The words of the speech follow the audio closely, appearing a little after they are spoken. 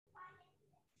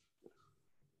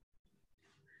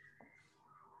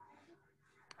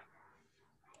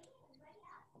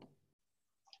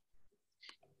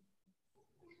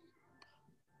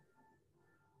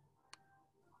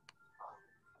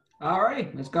All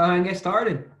right, let's go ahead and get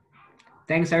started.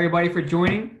 Thanks everybody for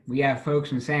joining. We have folks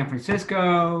from San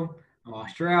Francisco,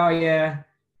 Australia,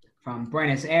 from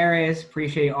Buenos Aires.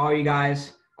 Appreciate all you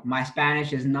guys. My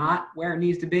Spanish is not where it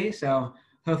needs to be, so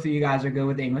hopefully you guys are good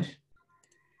with English.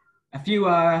 A few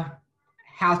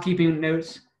housekeeping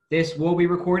notes. This will be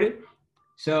recorded.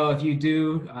 So if you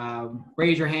do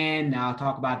raise your hand, and I'll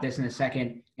talk about this in a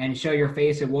second, and show your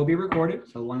face, it will be recorded.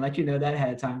 So I want to let you know that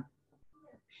ahead of time.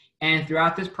 And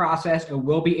throughout this process, it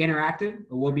will be interactive. It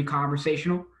will be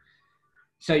conversational.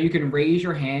 So you can raise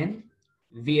your hand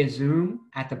via Zoom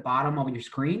at the bottom of your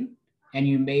screen, and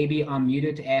you may be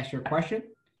unmuted to ask your question.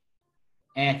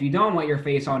 And if you don't want your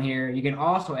face on here, you can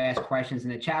also ask questions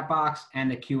in the chat box and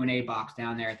the Q&A box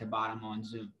down there at the bottom on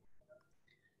Zoom.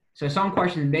 So some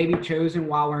questions may be chosen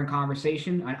while we're in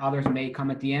conversation, and others may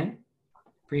come at the end.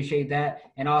 Appreciate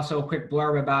that. And also a quick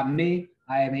blurb about me.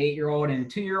 I have an 8-year-old and a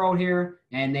 2-year-old here,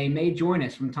 and they may join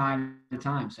us from time to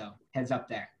time. So heads up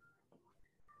there.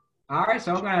 All right,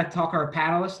 so I'm going to talk our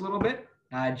panelists a little bit.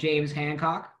 James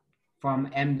Hancock from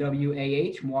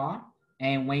MWAH, MWA,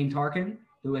 and Wayne Tarkin,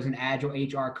 who is an Agile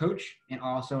HR coach and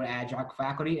also an Agile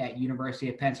faculty at University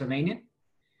of Pennsylvania.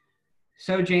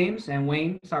 So James and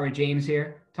Wayne, sorry, James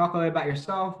here, talk a little about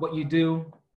yourself, what you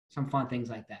do, some fun things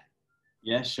like that.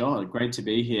 Yeah, sure. Great to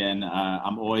be here. And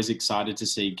I'm always excited to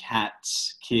see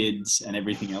cats, kids, and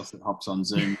everything else that hops on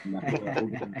Zoom.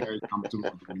 I'm very comfortable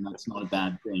with them. That's not a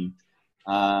bad thing.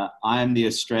 I am the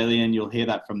Australian. You'll hear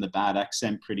that from the bad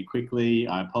accent pretty quickly.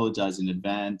 I apologize in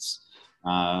advance.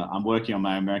 I'm working on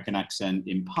my American accent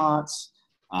in parts.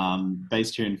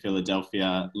 Based here in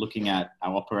Philadelphia, looking at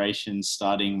our operations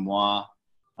starting moi,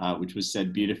 which was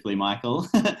said beautifully, Michael.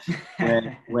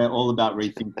 we're all about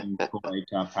rethinking core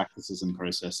HR practices and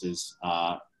processes.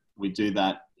 We do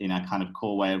that in our kind of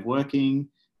core way of working,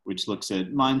 which looks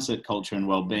at mindset, culture, and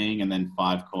well-being, and then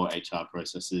 5 core HR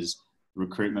processes: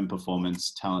 recruitment,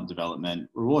 performance, talent development,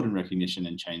 reward and recognition,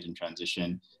 and change and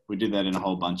transition. We do that in a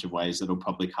whole bunch of ways that'll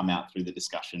probably come out through the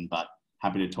discussion, but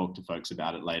happy to talk to folks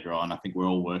about it later on. I think we're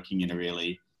all working in a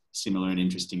really similar and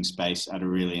interesting space at a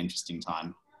really interesting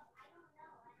time.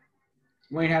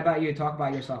 Wayne, how about you? Talk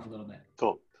about yourself a little bit.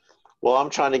 Cool. Well, I'm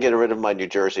trying to get rid of my New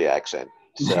Jersey accent,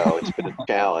 so it's been a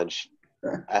challenge.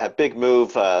 I have big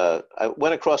move. I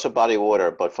went across a body of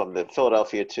water, but from the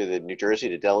Philadelphia to the New Jersey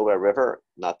to Delaware River,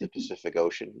 not the Pacific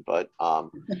Ocean, but I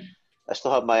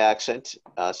still have my accent.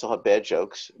 I still have bad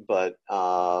jokes, but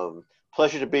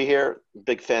pleasure to be here.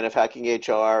 Big fan of Hacking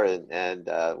HR and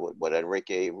what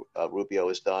Enrique Rubio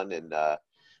has done, and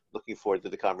looking forward to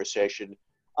the conversation.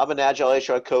 I'm an Agile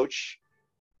HR coach.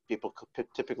 People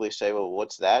typically say, well,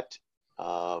 what's that?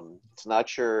 It's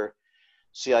not your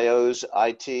CIO's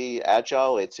IT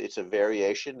Agile. It's a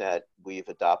variation that we've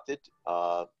adopted.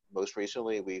 Most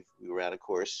recently, we ran a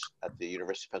course at the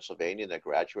University of Pennsylvania in their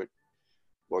graduate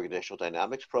organizational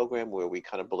dynamics program, where we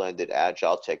kind of blended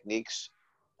Agile techniques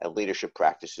and leadership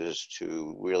practices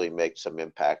to really make some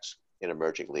impacts in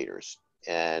emerging leaders.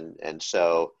 And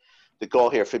so the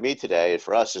goal here for me today and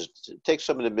for us is to take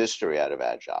some of the mystery out of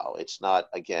Agile. It's not,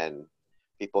 again,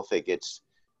 people think it's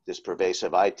this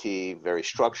pervasive IT, very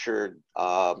structured,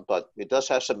 but it does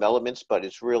have some elements, but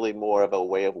it's really more of a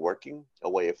way of working, a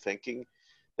way of thinking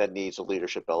that needs a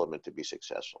leadership element to be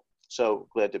successful. So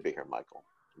glad to be here, Michael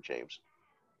and James.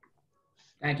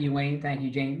 Thank you, Wayne. Thank you,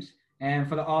 James. And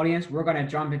for the audience, we're going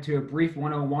to jump into a brief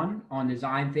 101 on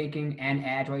design thinking and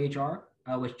Agile HR,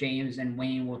 which James and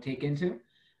Wayne will take into.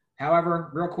 However,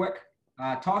 real quick,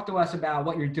 talk to us about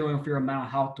what you're doing for your mental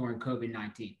health during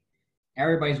COVID-19.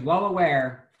 Everybody's well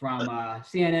aware from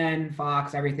CNN,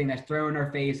 Fox, everything that's thrown in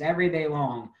their face all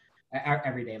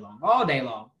day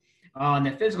long, on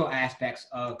the physical aspects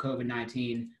of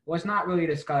COVID-19. What's not really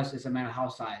discussed is the mental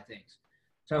health side of things.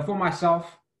 So for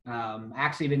myself,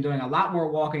 actually been doing a lot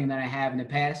more walking than I have in the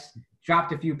past,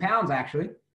 dropped a few pounds actually,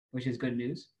 which is good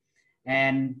news,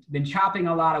 and been chopping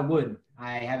a lot of wood.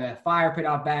 I have a fire pit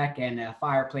out back and a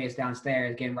fireplace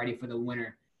downstairs getting ready for the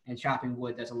winter, and chopping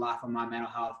wood does a lot for my mental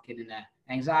health, getting the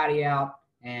anxiety out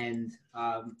and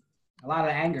a lot of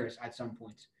angers at some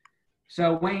points.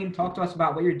 So Wayne, talk to us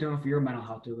about what you're doing for your mental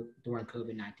health during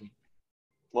COVID-19.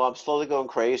 Well, I'm slowly going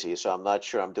crazy, so I'm not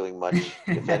sure I'm doing much,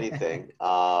 if anything.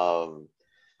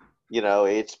 You know,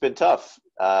 it's been tough.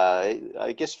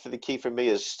 I guess the key for me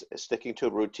is sticking to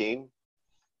a routine.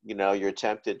 You know, you're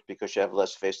tempted because you have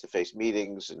less face-to-face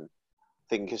meetings and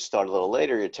things can start a little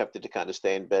later. You're tempted to kind of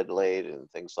stay in bed late and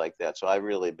things like that. So I've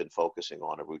really been focusing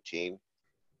on a routine.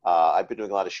 I've been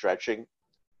doing a lot of stretching,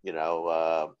 you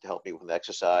know, to help me with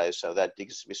exercise. So that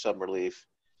gives me some relief.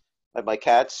 I have my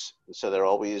cats, so they're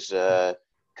always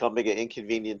coming at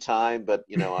inconvenient time, but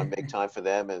I make time for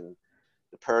them, and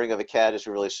the purring of a cat is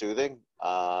really soothing.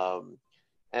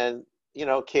 And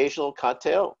occasional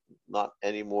cocktail, not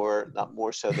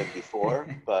more so than before,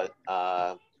 but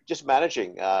just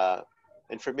managing.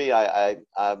 And for me,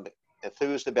 I'm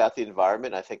enthused about the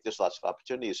environment. I think there's lots of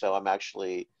opportunities, so I'm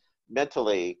actually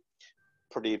mentally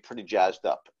pretty jazzed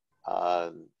up.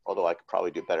 Although I could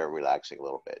probably do better relaxing a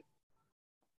little bit.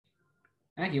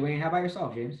 Thank you, Wayne. How about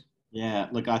yourself, James? Yeah,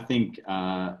 look, I think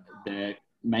they're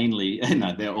mainly,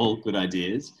 no, they're all good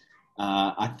ideas.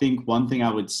 I think one thing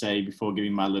I would say before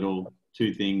giving my little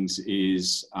two things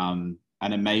is, and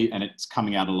it's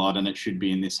coming out a lot, and it should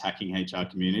be in this hacking HR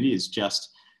community, is just,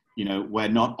 we're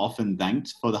not often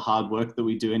thanked for the hard work that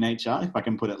we do in HR, if I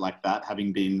can put it like that,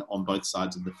 having been on both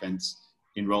sides of the fence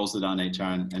in roles that aren't HR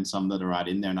and some that are right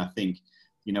in there. And I think,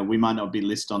 we might not be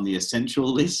listed on the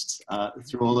essential list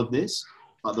through all of this,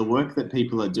 but the work that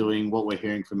people are doing, what we're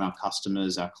hearing from our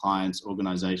customers, our clients,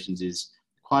 organizations is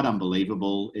quite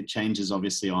unbelievable. It changes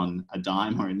obviously on a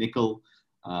dime or a nickel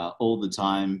all the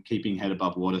time, keeping head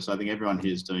above water. So I think everyone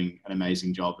here is doing an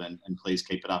amazing job, and please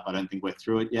keep it up. I don't think we're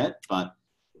through it yet, but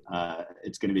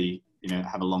it's going to be,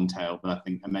 have a long tail, but I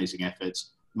think amazing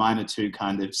efforts. Mine are two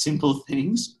kind of simple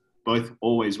things, both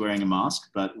always wearing a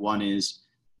mask, but one is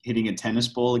hitting a tennis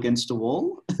ball against a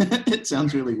wall. It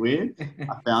sounds really weird.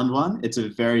 I found one. It's a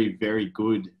very, very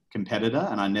good competitor,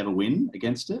 and I never win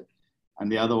against it.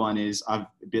 And the other one is, a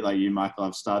bit like you, Michael,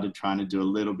 I've started trying to do a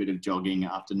little bit of jogging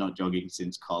after not jogging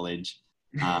since college.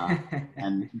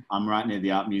 And I'm right near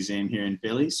the art museum here in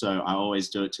Philly, so I always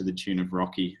do it to the tune of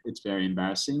Rocky. It's very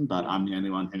embarrassing, but I'm the only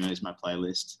one who knows my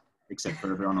playlist, except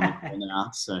for everyone on the call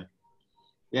now. So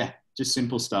yeah, just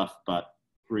simple stuff, but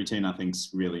routine I think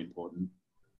is really important.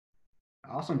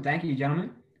 Awesome. Thank you, gentlemen.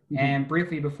 Mm-hmm. And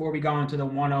briefly, before we go into the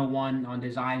 101 on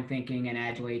design thinking and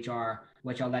Agile HR,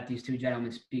 which I'll let these two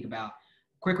gentlemen speak about,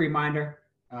 quick reminder,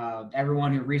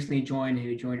 everyone who recently joined,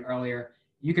 who joined earlier,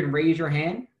 you can raise your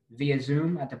hand via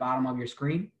Zoom at the bottom of your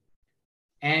screen.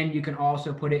 And you can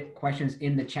also put questions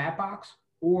in the chat box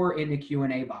or in the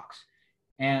Q&A box.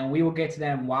 And we will get to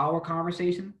them while we're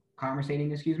conversating,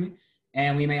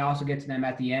 and we may also get to them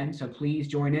at the end. So please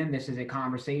join in. This is a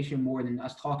conversation more than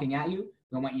us talking at you.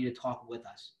 We want you to talk with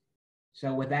us.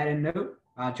 So with that in note,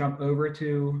 I'll jump over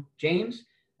to James,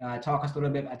 talk us a little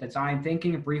bit about design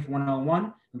thinking, a brief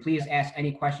 101, and please ask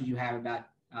any questions you have about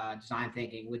design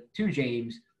thinking to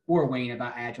James or Wayne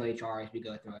about Agile HR as we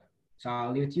go through it. So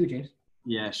I'll leave it to you, James.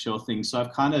 Yeah, sure thing. So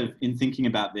I've kind of, in thinking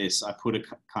about this, I put a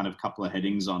kind of couple of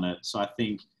headings on it. So I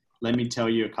think, let me tell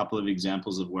you a couple of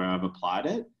examples of where I've applied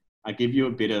it. I'll give you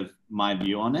a bit of my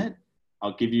view on it.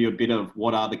 I'll give you a bit of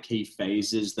what are the key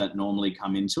phases that normally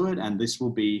come into it. And this will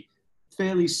be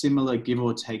fairly similar, give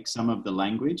or take some of the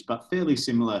language, but fairly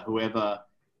similar,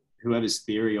 whoever's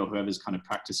theory or whoever's kind of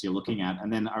practice you're looking at.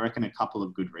 And then I reckon a couple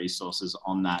of good resources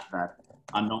on that are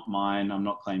not mine. I'm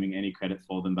not claiming any credit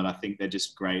for them, but I think they're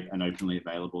just great and openly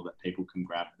available that people can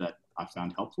grab that I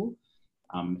found helpful.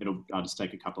 I'll just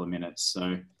take a couple of minutes.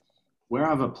 So where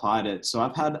I've applied it, so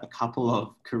I've had a couple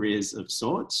of careers of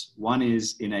sorts. One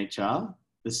is in HR.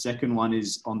 The second one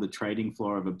is on the trading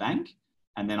floor of a bank.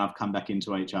 And then I've come back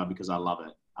into HR because I love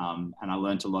it. And I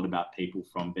learned a lot about people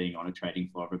from being on a trading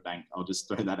floor of a bank. I'll just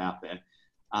throw that out there.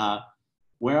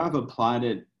 Where I've applied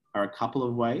it are a couple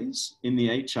of ways. In the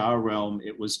HR realm,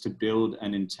 it was to build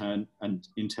an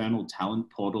internal talent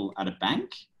portal at a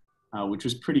bank, which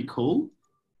was pretty cool.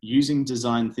 Using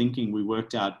design thinking, we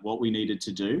worked out what we needed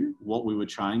to do, what we were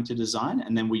trying to design,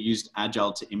 and then we used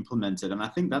Agile to implement it. And I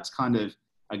think that's kind of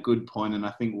a good point. And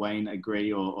I think Wayne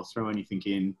agree or throw anything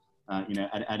in,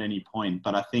 at any point.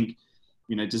 But I think,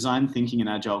 design thinking and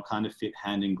Agile kind of fit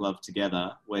hand in glove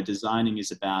together, where designing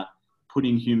is about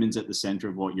putting humans at the center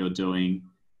of what you're doing,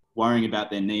 worrying about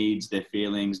their needs, their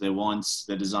feelings, their wants,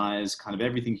 their desires, kind of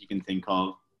everything you can think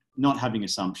of, not having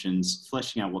assumptions,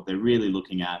 fleshing out what they're really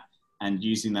looking at, and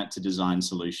using that to design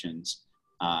solutions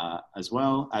as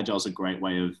well. Agile is a great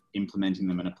way of implementing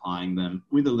them and applying them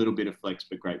with a little bit of flex,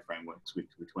 but great frameworks, which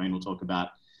Wayne will talk about.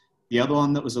 The other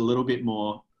one that was a little bit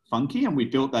more funky, and we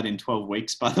built that in 12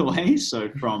 weeks, by the way. So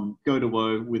from go to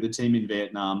woe with a team in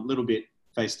Vietnam, a little bit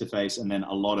face-to-face, and then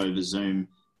a lot over Zoom,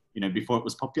 before it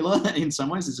was popular in some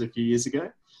ways, it's a few years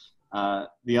ago.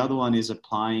 The other one is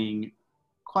applying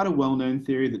quite a well-known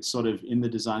theory that's sort of in the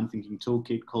design thinking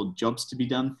toolkit called jobs to be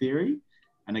done theory.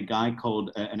 And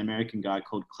an American guy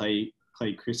called Clay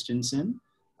Christensen,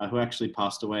 who actually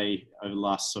passed away over the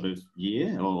last sort of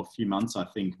year or a few months, I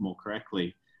think more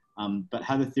correctly, but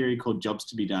had a theory called jobs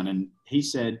to be done. And he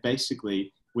said,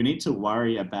 basically, we need to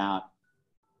worry about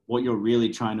what you're really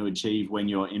trying to achieve when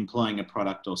you're employing a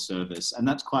product or service. And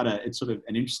that's it's sort of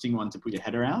an interesting one to put your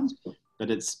head around, but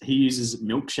he uses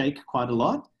milkshake quite a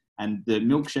lot. And the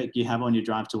milkshake you have on your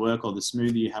drive to work or the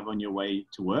smoothie you have on your way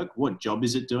to work, what job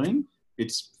is it doing?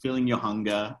 It's filling your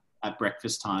hunger at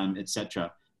breakfast time,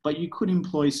 etc. But you could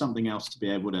employ something else to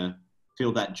be able to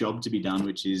fill that job to be done,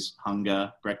 which is hunger,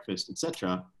 breakfast,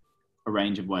 etc. A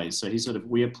range of ways. So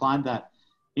we applied that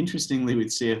interestingly with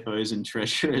CFOs and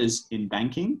treasurers in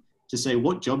banking to say,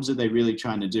 what jobs are they really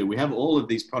trying to do? We have all of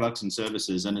these products and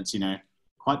services, and it's,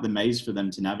 quite the maze for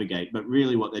them to navigate. But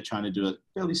really what they're trying to do are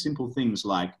fairly simple things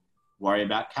like worry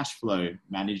about cash flow,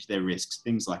 manage their risks,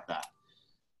 things like that.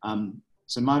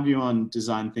 So my view on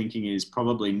design thinking is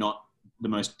probably not the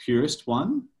most purest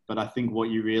one, but I think what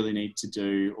you really need to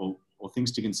do or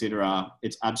things to consider are,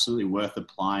 it's absolutely worth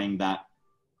applying that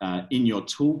in your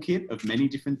toolkit of many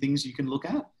different things you can look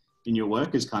at in your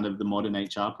work as kind of the modern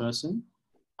HR person.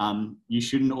 You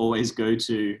shouldn't always go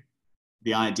to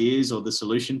the ideas or the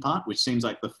solution part, which seems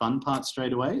like the fun part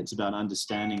straight away. It's about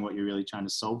understanding what you're really trying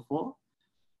to solve for.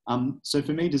 So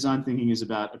for me, design thinking is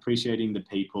about appreciating the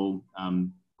people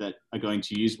that are going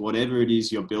to use whatever it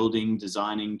is you're building,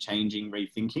 designing, changing,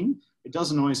 rethinking. It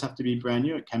doesn't always have to be brand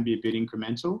new. It can be a bit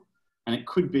incremental. And it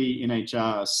could be in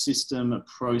HR, a system, a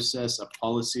process, a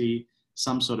policy,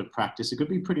 some sort of practice. It could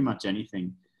be pretty much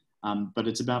anything. But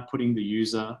it's about putting the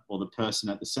user or the person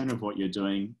at the center of what you're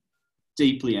doing,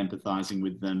 deeply empathizing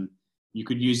with them. You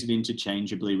could use it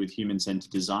interchangeably with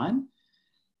human-centered design.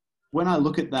 When I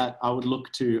look at that, I would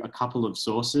look to a couple of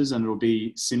sources, and it'll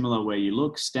be similar where you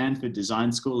look. Stanford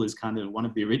Design School is kind of one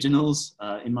of the originals,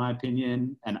 in my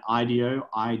opinion, and IDEO,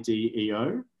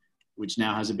 I-D-E-O, which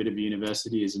now has a bit of a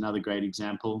university, is another great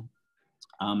example.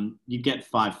 You get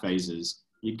 5 phases.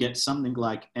 You get something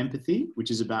like empathy,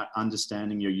 which is about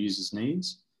understanding your user's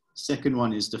needs. Second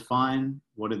one is define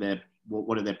what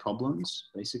are their problems,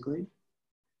 basically.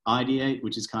 Ideate,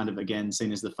 which is kind of, again,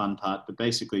 seen as the fun part, but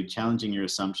basically challenging your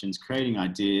assumptions, creating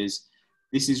ideas.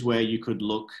 This is where you could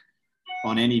look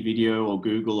on any video or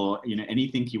Google or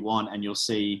anything you want, and you'll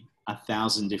see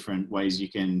 1,000 different ways you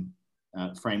can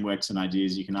frameworks and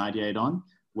ideas you can ideate on.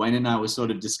 Wayne and I were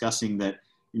sort of discussing that,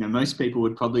 most people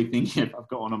would probably think, if I've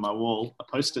got one on my wall, a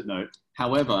Post-it note.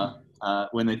 However,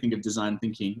 when they think of design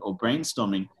thinking or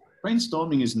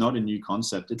brainstorming is not a new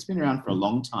concept. It's been around for a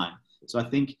long time. So I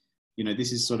think,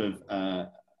 this is sort of a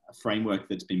framework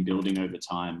that's been building over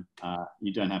time.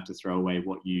 You don't have to throw away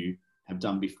what you have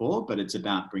done before, but it's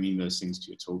about bringing those things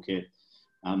to your toolkit.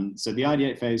 So the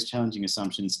ideate phase, challenging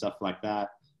assumptions, stuff like that.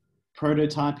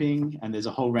 Prototyping, and there's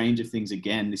a whole range of things.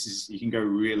 Again, you can go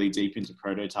really deep into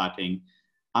prototyping.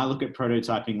 I look at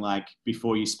prototyping like,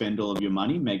 before you spend all of your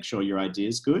money, make sure your idea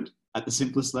is good at the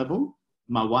simplest level.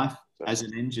 My wife, as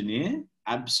an engineer,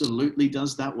 absolutely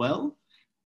does that well,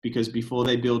 because before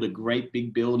they build a great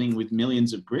big building with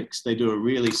millions of bricks, they do a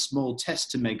really small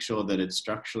test to make sure that it's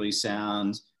structurally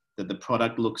sound, that the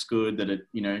product looks good, that it,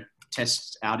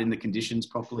 tests out in the conditions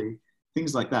properly,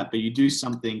 things like that. But you do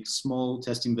something small,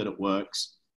 testing that it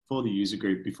works for the user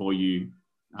group before you,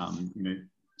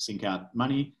 sink out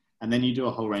money. And then you do a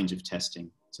whole range of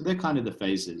testing. So they're kind of the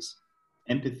phases: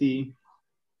 empathy,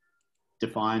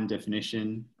 define,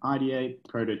 definition, ideate,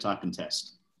 prototype, and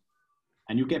test.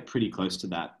 And you'll get pretty close to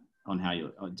that on how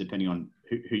you, depending on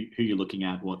who you're looking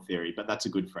at, what theory, but that's a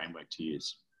good framework to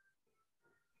use.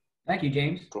 Thank you,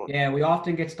 James. Cool. Yeah, we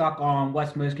often get stuck on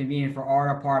what's most convenient for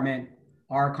our department,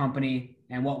 our company,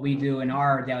 and what we do in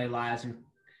our daily lives. And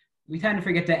we tend to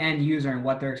forget the end user and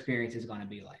what their experience is going to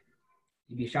be like.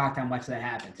 You'd be shocked how much that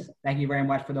happens. Thank you very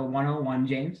much for the 101,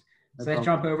 James. So let's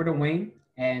jump over to Wayne,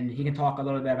 and he can talk a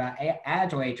little bit about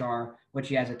Agile HR, which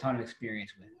he has a ton of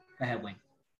experience with. Go ahead, Wayne.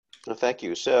 Well, thank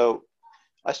you. So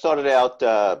I started out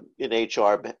in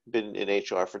HR, been in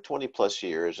HR for 20 plus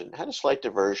years, and had a slight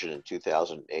diversion in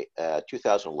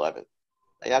 2011.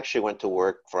 I actually went to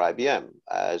work for IBM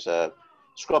as a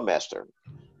Scrum Master,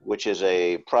 which is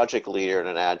a project leader in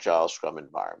an agile Scrum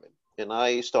environment. And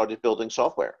I started building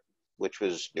software, which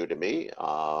was new to me,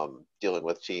 dealing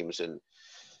with teams in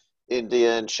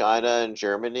India and China and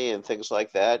Germany and things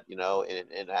like that, in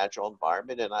an agile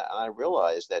environment. And I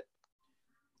realized that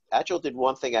Agile did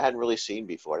one thing I hadn't really seen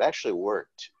before. It actually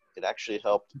worked. It actually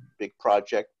helped big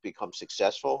project become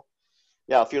successful.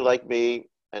 Now, if you're like me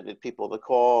and the people on the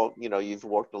call, you've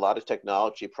worked a lot of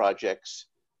technology projects,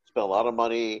 spent a lot of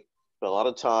money, spent a lot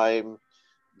of time.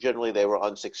 Generally, they were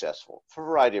unsuccessful for a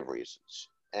variety of reasons.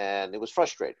 And it was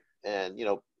frustrating. And,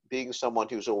 being someone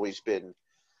who's always been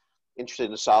interested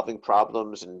in solving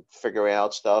problems and figuring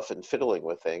out stuff and fiddling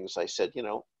with things, I said,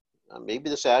 maybe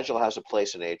this Agile has a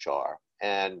place in HR.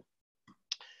 And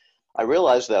I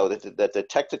realized though that the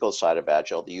technical side of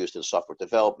Agile, the used in software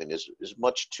development, is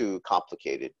much too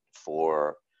complicated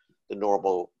for the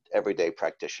normal everyday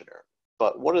practitioner.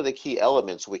 But what are the key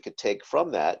elements we could take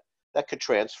from that could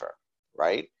transfer,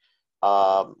 right?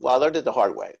 Well, I learned it the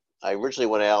hard way. I originally,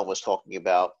 when Alan was talking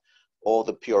about all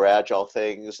the pure Agile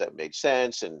things that made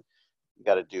sense, and you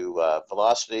got to do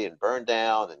velocity and burn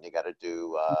down, and you got to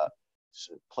do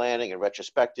planning and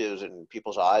retrospectives, and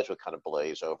people's eyes would kind of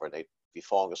blaze over and they'd be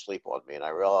falling asleep on me. And I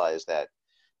realized that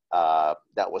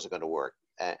that wasn't going to work.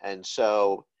 And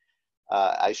so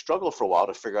I struggled for a while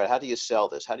to figure out, how do you sell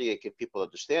this? How do you get people to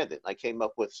understand it? And I came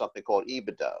up with something called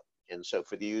EBITDA. And so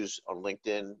for the use on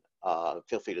LinkedIn,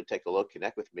 feel free to take a look,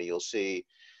 connect with me. You'll see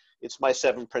it's my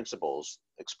 7 principles: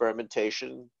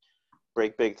 experimentation,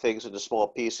 break big things into small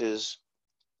pieces,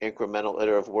 incremental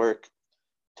iterative work,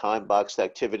 time-boxed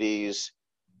activities,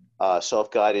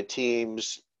 self-guided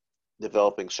teams,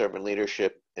 developing servant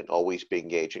leadership, and always be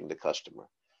engaging the customer.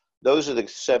 Those are the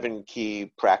 7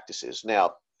 key practices.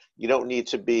 Now, you don't need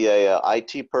to be a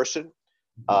IT person.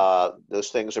 Those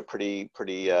things are pretty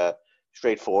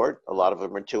straightforward. A lot of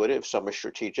them are intuitive. Some are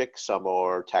strategic. Some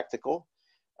are tactical.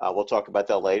 We'll talk about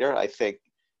that later. I think,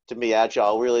 to me,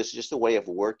 Agile really is just a way of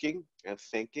working and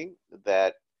thinking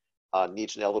that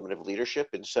needs an element of leadership.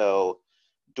 And so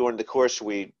during the course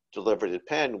we delivered at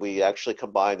Penn, we actually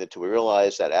combined the two. We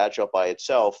realized that Agile by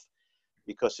itself,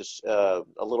 because it's a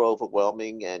little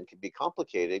overwhelming and can be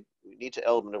complicated, we need an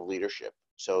element of leadership.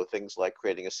 So things like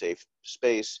creating a safe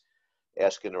space,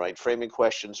 asking the right framing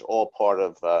questions, all part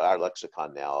of our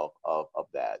lexicon now of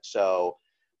that. So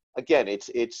again, it's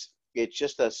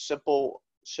just a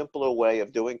simpler way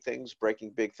of doing things,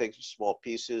 breaking big things in small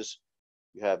pieces.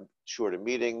 You have shorter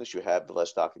meetings, you have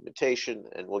less documentation,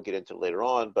 and we'll get into it later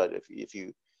on. But if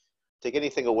you take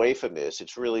anything away from this,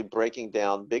 it's really breaking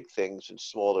down big things in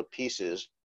smaller pieces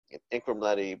and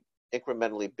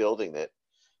incrementally building it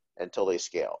until they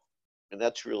scale. And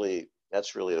that's really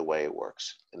the way it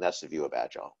works. And that's the view of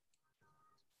Agile.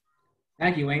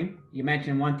 Thank you, Wayne. You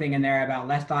mentioned one thing in there about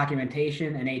less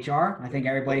documentation and HR. I think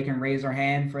everybody can raise their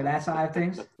hand for that side of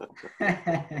things.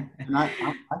 And I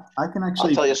can actually...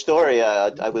 I'll tell you a story.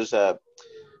 I was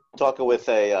talking with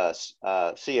a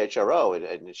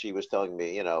CHRO, and she was telling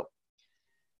me,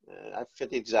 I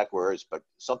forget the exact words, but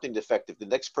something defective. The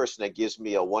next person that gives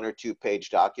me a 1 or 2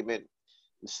 page document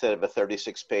instead of a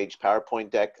 36-page PowerPoint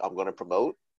deck, I'm going to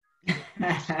promote.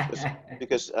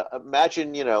 Because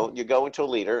imagine, you're going to a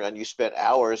leader and you spent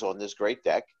hours on this great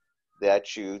deck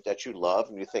that you love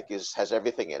and you think has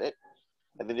everything in it.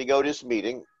 And then you go to this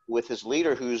meeting with his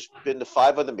leader who's been to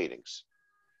 5 other meetings,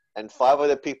 and 5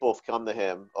 other people have come to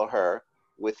him or her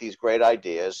with these great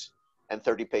ideas and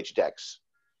 30-page decks.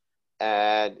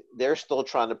 And they're still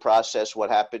trying to process what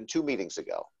happened 2 meetings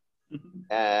ago.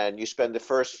 And you spend the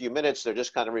first few minutes, they're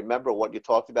just kind of remember what you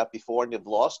talked about before, and you've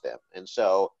lost them. And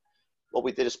so what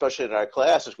we did, especially in our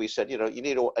class, is we said, you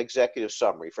need an executive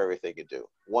summary for everything you do.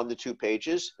 1 to 2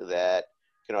 pages that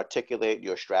can articulate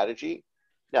your strategy.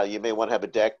 Now, you may want to have a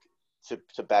deck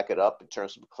to back it up in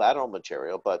terms of collateral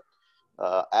material, but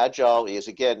Agile is,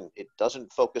 again, it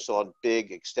doesn't focus on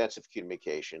big, extensive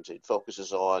communications. It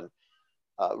focuses on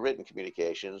written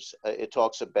communications. It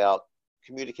talks about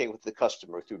communicating with the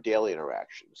customer through daily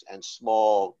interactions and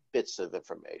small bits of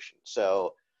information.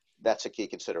 So that's a key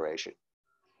consideration.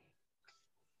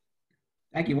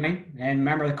 Thank you, Wayne. And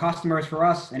remember, the customers for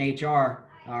us in HR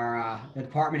are the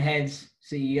department heads,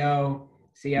 CEO,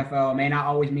 CFO. It may not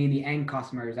always mean the end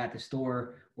customers at the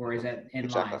store or is it in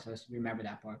line. So remember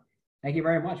that part. Thank you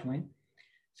very much, Wayne.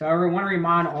 So I want to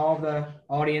remind all of the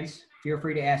audience, feel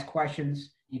free to ask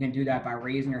questions. You can do that by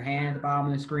raising your hand at the bottom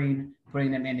of the screen,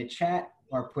 putting them in the chat,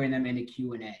 or putting them in the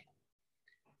Q&A.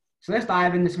 So let's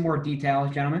dive into some more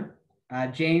details, gentlemen.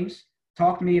 James,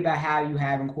 talk to me about how you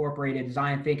have incorporated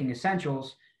design thinking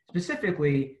essentials,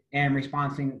 specifically in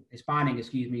responding to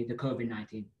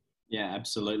COVID-19. Yeah,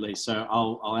 absolutely. So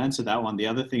I'll answer that one. The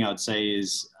other thing I would say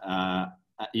is, a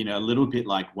little bit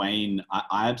like Wayne,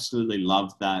 I absolutely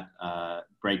love that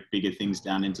break bigger things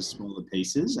down into smaller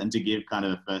pieces. And to give kind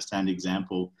of a first-hand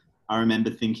example, I remember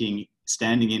thinking,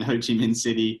 standing in Ho Chi Minh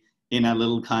City in our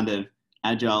little kind of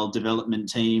agile development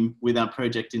team with our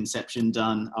project Inception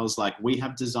done, I was like, we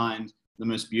have designed the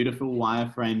most beautiful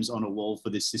wireframes on a wall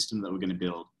for this system that we're going to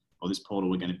build, or this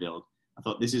portal we're going to build. I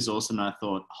thought, this is awesome. And I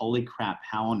thought, holy crap,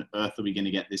 how on earth are we going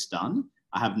to get this done?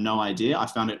 I have no idea. I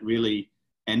found it really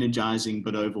energizing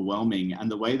but overwhelming. And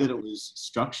the way that it was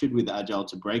structured with Agile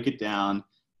to break it down,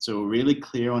 so we're really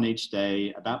clear on each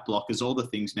day about blockers, all the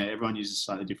things. Now everyone uses a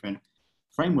slightly different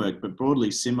framework, but broadly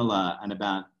similar, and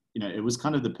about it was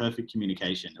kind of the perfect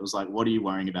communication. It was like, what are you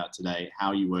worrying about today? How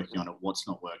are you working on it? What's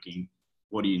not working?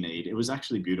 What do you need? It was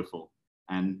actually beautiful.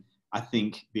 And I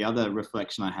think the other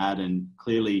reflection I had, and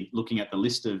clearly looking at the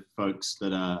list of folks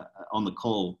that are on the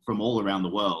call from all around the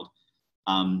world,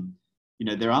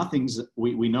 there are things that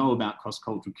we know about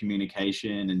cross-cultural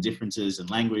communication and differences and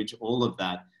language, all of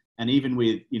that. And even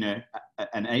with,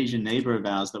 an Asian neighbor of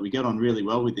ours that we get on really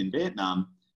well with in Vietnam,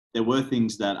 there were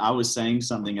things that I was saying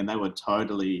something and they were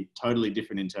totally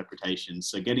different interpretations.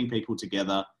 So getting people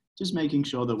together, just making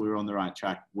sure that we were on the right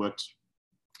track worked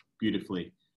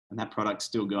beautifully. And that product's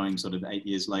still going sort of 8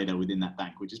 years later within that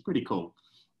bank, which is pretty cool.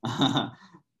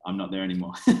 I'm not there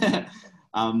anymore.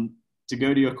 To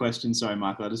go to your question, sorry,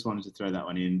 Michael, I just wanted to throw that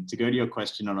one in. To go to your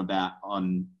question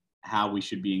on how we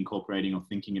should be incorporating or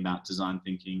thinking about design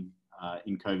thinking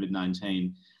in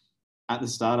COVID-19. At the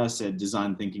start, I said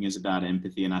design thinking is about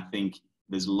empathy, and I think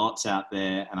there's lots out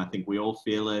there, and I think we all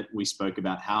feel it. We spoke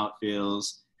about how it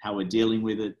feels, how we're dealing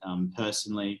with it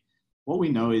personally. What we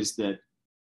know is that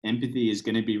empathy is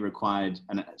going to be required,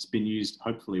 and it's been used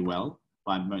hopefully well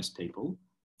by most people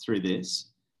through this.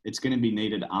 It's going to be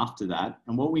needed after that.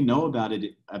 And what we know about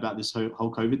it, about this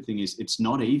whole COVID thing, is it's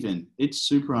not even. It's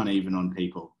super uneven on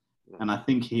people. And I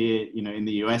think here, in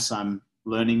the US, I'm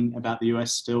learning about the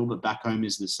US still, but back home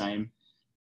is the same.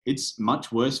 It's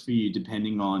much worse for you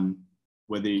depending on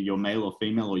whether you're male or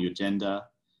female or your gender.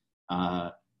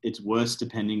 It's worse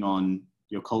depending on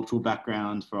your cultural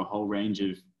background for a whole range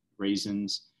of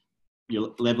reasons,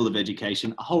 your level of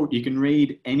education. You can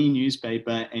read any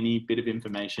newspaper, any bit of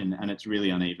information, and it's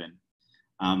really uneven.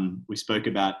 We spoke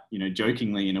about,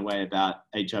 jokingly in a way about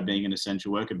HR being an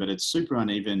essential worker, but it's super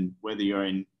uneven whether you're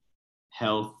in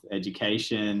health,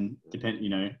 education,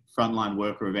 frontline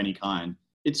worker of any kind.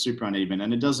 It's super uneven,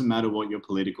 and it doesn't matter what your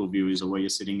political view is or where you're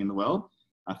sitting in the world.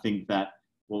 I think that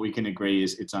what we can agree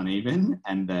is it's uneven,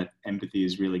 and that empathy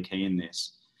is really key in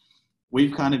this.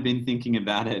 We've kind of been thinking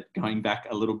about it going back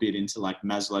a little bit into like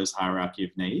Maslow's hierarchy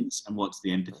of needs and what's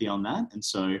the empathy on that. And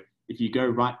so if you go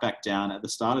right back down at the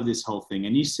start of this whole thing,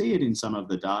 and you see it in some of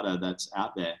the data that's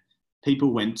out there,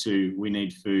 people went to, we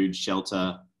need food,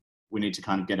 shelter, we need to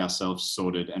kind of get ourselves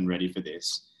sorted and ready for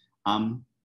this. And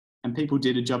people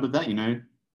did a job of that,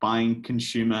 buying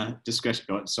consumer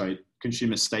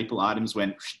staple items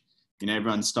when,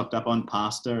 everyone's stocked up on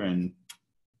pasta and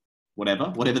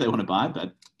whatever they want to buy,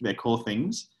 but they're core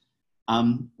things.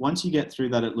 Once you get through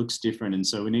that, it looks different. And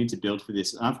so we need to build for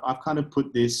this. I've kind of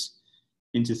put this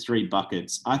into 3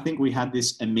 buckets. I think we had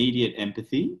this immediate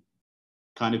empathy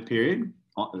kind of period,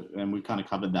 and we kind of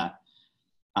covered that.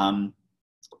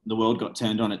 The world got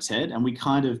turned on its head, and we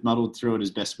kind of muddled through it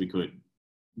as best we could.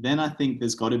 Then I think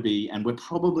there's got to be, and we're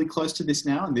probably close to this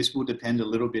now, and this will depend a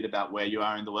little bit about where you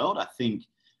are in the world. I think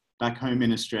back home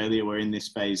in Australia, we're in this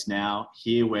phase now.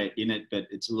 Here, we're in it, but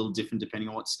it's a little different depending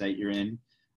on what state you're in,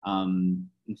 and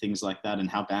things like that, and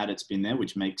how bad it's been there,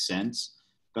 which makes sense.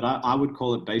 But I would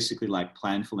call it basically like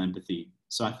planful empathy.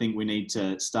 So I think we need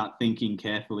to start thinking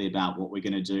carefully about what we're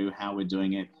going to do, how we're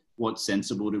doing it, what's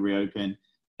sensible to reopen.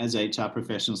 As HR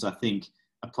professionals, I think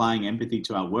applying empathy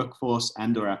to our workforce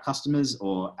and or our customers,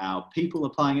 or our people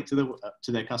applying it to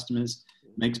their customers,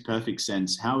 makes perfect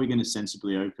sense. How are we going to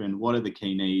sensibly open? What are the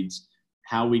key needs?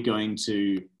 How are we going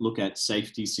to look at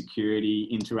safety, security,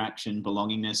 interaction,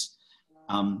 belongingness?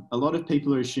 A lot of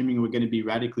people are assuming we're going to be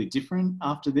radically different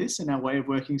after this, and our way of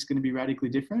working is going to be radically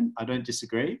different. I don't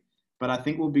disagree, but I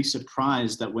think we'll be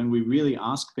surprised that when we really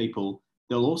ask people,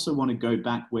 they'll also want to go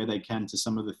back where they can to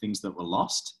some of the things that were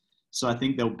lost. So I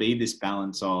think there'll be this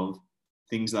balance of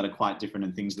things that are quite different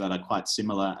and things that are quite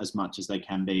similar as much as they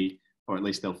can be, or at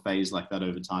least they'll phase like that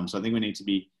over time. So I think we need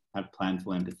to have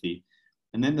planful empathy.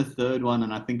 And then the third one,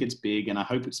 and I think it's big, and I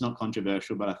hope it's not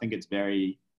controversial, but I think it's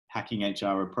very hacking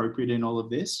HR appropriate in all of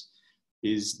this,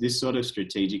 is this sort of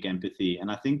strategic empathy. And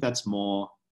I think that's more,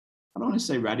 I don't want to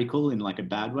say radical in like a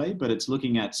bad way, but it's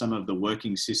looking at some of the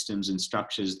working systems and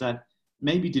structures that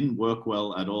maybe didn't work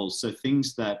well at all. So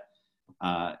things that,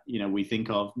 we think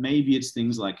of, maybe it's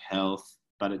things like health,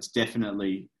 but it's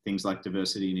definitely things like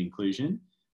diversity and inclusion.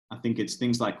 I think it's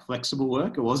things like flexible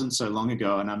work. It wasn't so long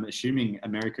ago, and I'm assuming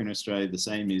America and Australia the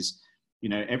same, is,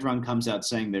 everyone comes out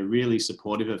saying they're really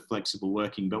supportive of flexible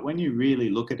working, but when you really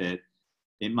look at it,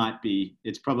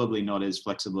 it's probably not as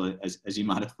flexible as you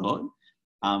might have thought.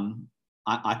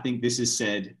 I think this is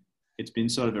said, it's been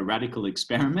sort of a radical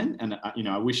experiment, and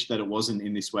I wish that it wasn't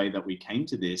in this way that we came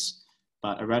to this,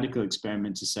 but a radical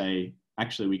experiment to say,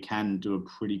 actually, we can do a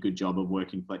pretty good job of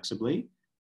working flexibly,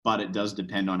 but it does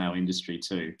depend on our industry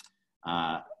too.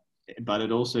 But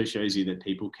it also shows you that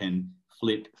people can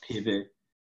flip, pivot,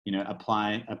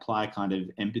 apply kind of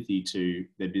empathy to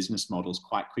their business models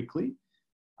quite quickly,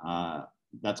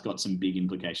 that's got some big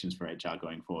implications for HR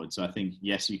going forward. So I think,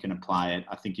 yes, you can apply it.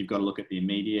 I think you've got to look at the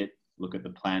immediate, look at the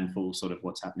plan for sort of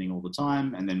what's happening all the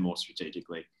time, and then more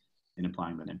strategically in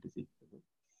applying that empathy.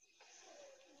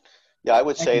 Yeah, I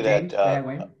would say James.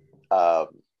 that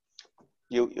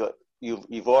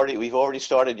we've already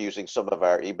started using some of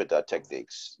our EBITDA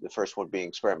techniques. The first one being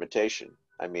experimentation.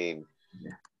 I mean,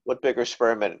 what bigger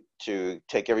experiment to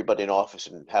take everybody in office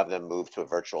and have them move to a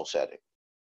virtual setting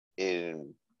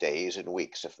in days and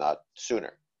weeks, if not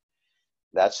sooner.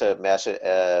 That's a massive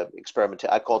experiment.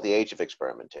 I call it the age of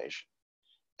experimentation.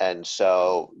 And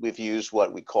so we've used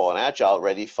what we call an agile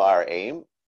ready, fire, aim,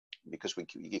 because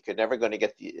you're never going to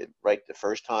get it right the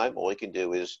first time. All you can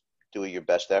do is do your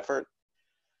best effort,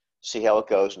 see how it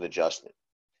goes, and adjust it.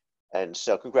 And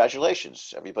so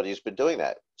congratulations, everybody's been doing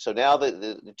that. So now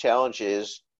the challenge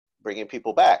is bringing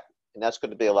people back, and that's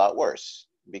going to be a lot worse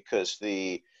because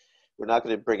we're not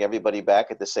going to bring everybody back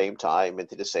at the same time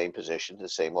into the same position, the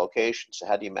same location. So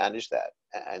how do you manage that?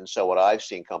 And so what I've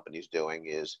seen companies doing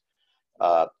is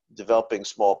developing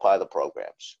small pilot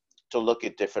programs to look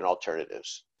at different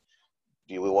alternatives.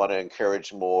 Do we want to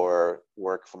encourage more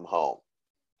work from home?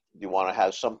 Do you want to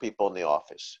have some people in the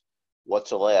office? What's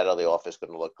the layout of the office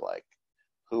going to look like?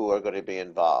 Who are going to be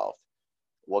involved?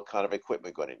 What kind of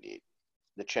equipment going to need?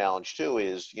 The challenge too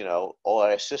is, all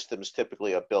our systems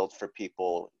typically are built for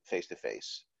people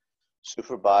face-to-face.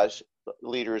 Supervised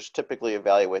leaders typically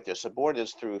evaluate their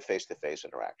subordinates through face-to-face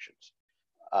interactions.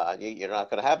 You're not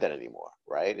going to have that anymore,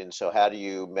 right? And so how do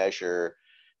you measure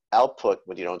output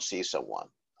when you don't see someone,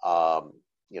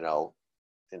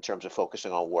 in terms of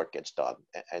focusing on what gets done?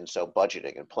 And so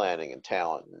budgeting and planning and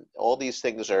talent, and all these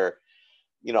things are,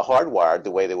 hardwired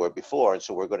the way they were before. And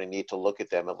so we're going to need to look at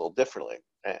them a little differently.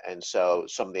 And so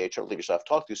some of the HR leaders I've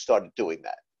talked to started doing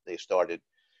that. They started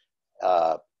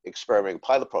experimenting with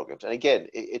pilot programs. And again,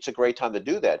 it's a great time to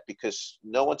do that because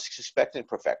no one's expecting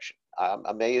perfection. I'm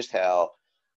amazed how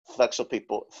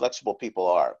flexible people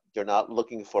are. They're not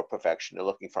looking for perfection. They're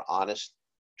looking for honest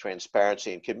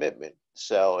transparency and commitment.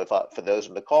 So for those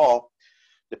on the call,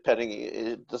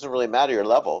 it doesn't really matter your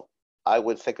level. I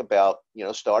would think about,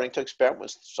 starting to experiment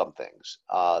with some things,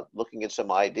 looking at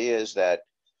some ideas that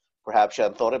perhaps you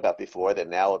hadn't thought about before that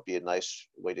now would be a nice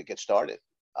way to get started.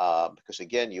 Because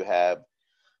again, you have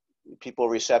people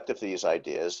receptive to these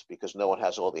ideas because no one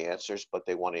has all the answers, but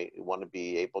they want to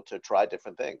be able to try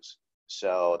different things.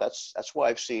 So that's why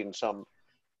I've seen some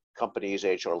companies,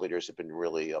 HR leaders have been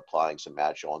really applying some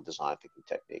agile and design thinking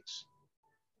techniques.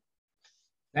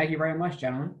 Thank you very much,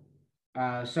 gentlemen.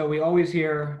 So we always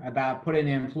hear about putting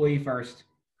the employee first.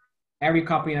 Every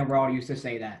company in the world used to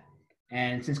say that.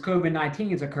 And since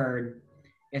COVID-19 has occurred,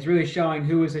 it's really showing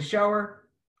who is a shower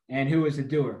and who is a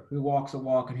doer, who walks the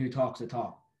walk and who talks the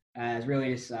talk. It's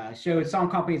really showed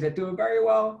some companies that do it very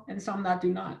well and some that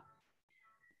do not.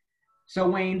 So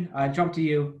Wayne, jump to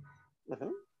you. Mm-hmm.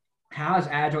 How has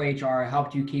Agile HR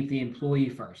helped you keep the employee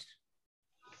first?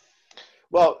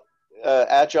 Well,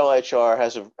 Agile HR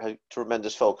has a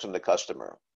tremendous focus on the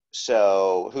customer.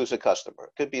 So who's a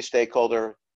customer? Could be a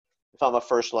stakeholder. If I'm a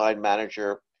first line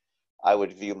manager, I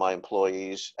would view my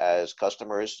employees as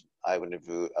customers. I would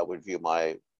view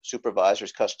my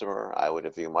supervisors customer. I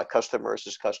would view my customers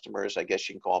as customers. I guess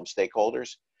you can call them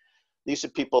stakeholders. These are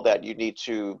people that you need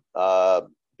to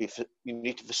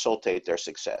facilitate their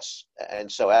success.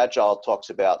 And so Agile talks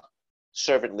about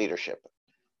servant leadership.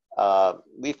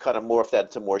 We've kind of morphed that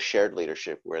into more shared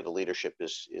leadership, where the leadership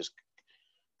is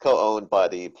co-owned by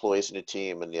the employees in the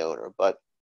team and the owner. But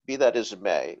be that as it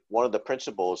may, one of the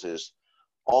principles is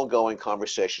ongoing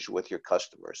conversations with your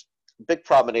customers. Big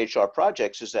problem in HR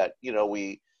projects is that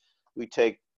we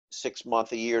take 6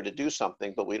 months, a year to do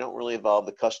something, but we don't really involve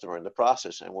the customer in the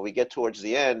process. And when we get towards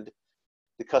the end,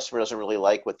 the customer doesn't really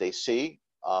like what they see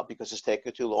because it's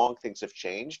taken too long. Things have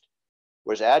changed.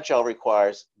 Whereas Agile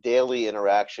requires daily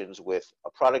interactions with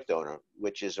a product owner,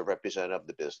 which is a representative of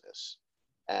the business.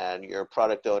 And your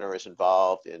product owner is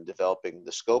involved in developing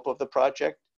the scope of the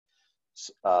project,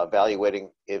 evaluating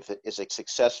if it is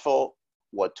successful,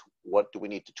 what do we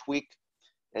need to tweak.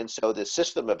 And so the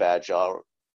system of Agile,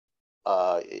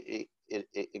 it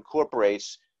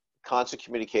incorporates constant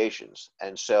communications.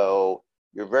 And so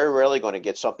you're very rarely going to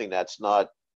get something that's not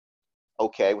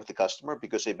okay with the customer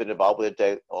because they've been involved with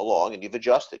it all along and you've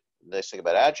adjusted. The nice thing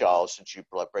about Agile, since you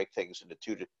break things into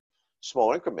two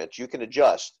small increments, you can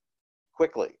adjust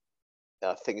quickly.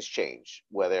 Things change,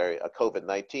 whether a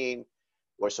COVID-19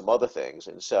 or some other things.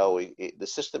 And so the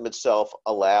system itself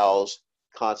allows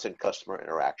constant customer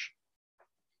interaction,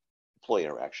 employee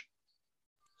interaction.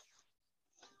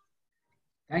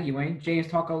 Thank you, Wayne. James,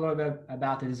 talk a little bit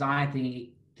about the design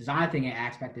thinking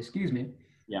aspect, excuse me,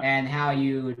 Yeah. and how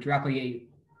you directly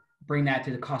bring that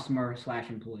to the customer slash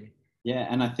employee. Yeah,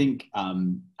 and I think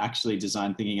actually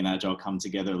design thinking and agile come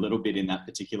together a little bit in that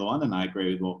particular one, and I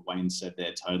agree with what Wayne said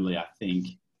there totally. I think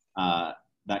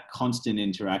that constant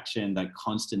interaction, that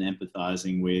constant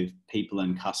empathizing with people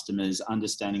and customers,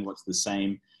 understanding what's the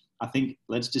same. I think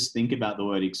let's just think about the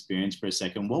word experience for a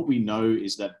second. What we know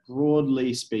is that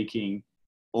broadly speaking,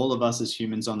 all of us as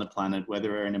humans on the planet,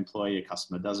 whether we're an employee or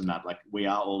customer, doesn't matter. Like we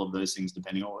are all of those things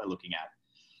depending on what we're looking at.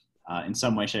 In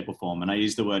some way, shape, or form. And I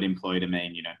use the word employee to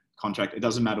mean, contract. It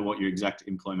doesn't matter what your exact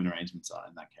employment arrangements are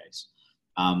in that case.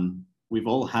 We've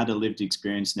all had a lived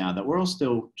experience now that we're all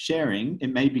still sharing.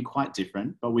 It may be quite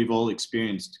different, but we've all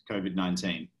experienced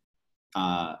COVID-19.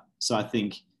 So I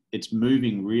think it's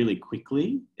moving really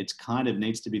quickly. It's kind of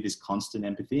needs to be this constant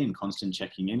empathy and constant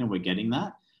checking in, and we're getting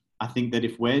that. I think that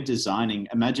if we're designing,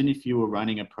 imagine if you were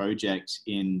running a project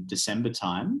in December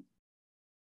time,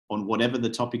 on whatever the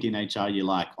topic in HR you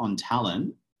like, on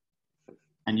talent,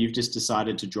 and you've just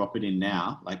decided to drop it in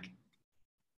now,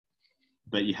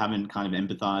 but you haven't kind of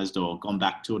empathized or gone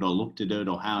back to it or looked at it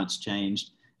or how it's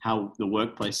changed, how the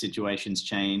workplace situation's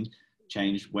changed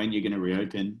when you're going to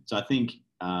reopen. So I think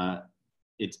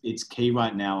it's key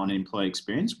right now on employee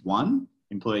experience. One,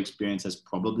 employee experience has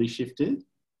probably shifted.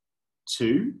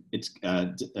 Two, it's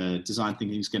design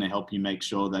thinking is going to help you make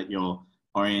sure that you're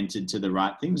oriented to the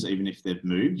right things. Even if they've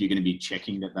moved, you're going to be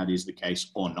checking that is the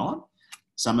case or not.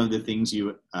 Some of the things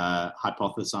you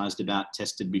hypothesized about,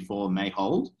 tested before, may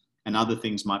hold, and other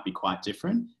things might be quite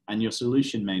different, and your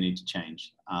solution may need to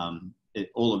change.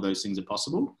 All of those things are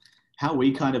possible. How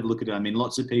we kind of look at it, I mean,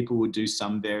 lots of people would do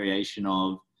some variation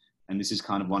of, and this is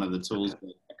kind of one of the tools,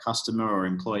 a customer or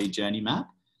employee journey map.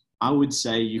 I would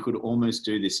say you could almost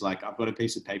do this, like I've got a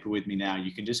piece of paper with me now,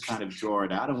 you can just kind of draw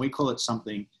it out, and we call it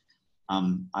something,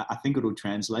 I think it'll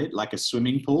translate like a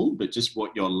swimming pool, but just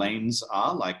what your lanes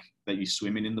are, like that you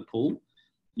swim in the pool.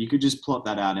 You could just plot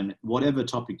that out, and whatever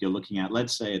topic you're looking at,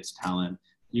 let's say it's talent,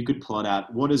 you could plot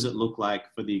out what does it look like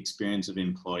for the experience of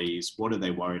employees? What are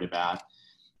they worried about?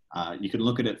 You can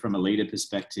look at it from a leader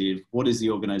perspective. What does the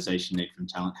organization need from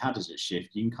talent? How does it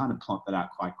shift? You can kind of plot that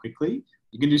out quite quickly.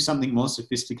 You can do something more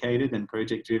sophisticated and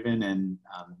project driven and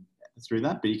through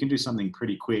that, but you can do something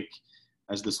pretty quick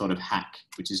as the sort of hack,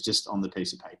 which is just on the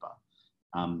piece of paper.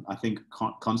 I think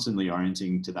constantly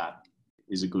orienting to that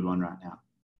is a good one right now.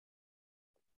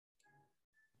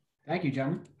 Thank you,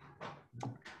 gentlemen.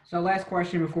 So last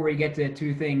question before we get to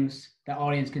two things the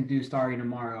audience can do starting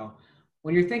tomorrow.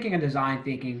 When you're thinking of design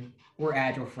thinking or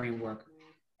agile framework,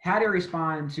 how do you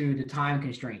respond to the time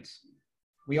constraints?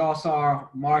 We all saw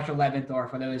March 11th, or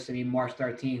for those, March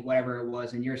 13th, whatever it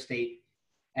was in your state,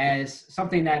 as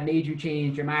something that made you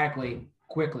change dramatically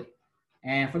quickly.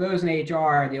 And for those in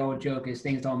HR, the old joke is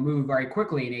things don't move very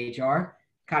quickly in HR.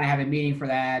 Kind of have a meeting for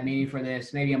that, meeting for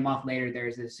this, maybe a month later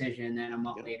there's a decision, then a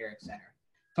month later, et cetera.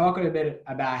 Talk a bit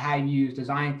about how you use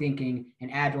design thinking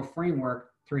and agile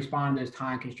framework to respond to those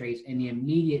time constraints and the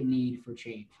immediate need for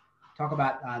change. Talk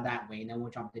about that way, and then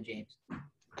we'll jump to James.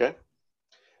 Okay.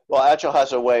 Well, Agile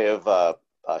has a way of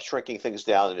shrinking things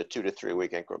down into 2 to 3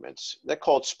 week increments. They're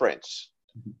called sprints.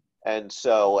 And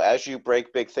so as you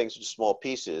break big things into small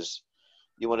pieces,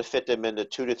 you want to fit them into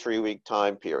 2 to 3 week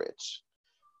time periods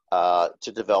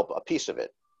to develop a piece of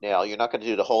it. Now, you're not going to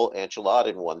do the whole enchilada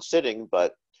in one sitting,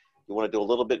 but you want to do a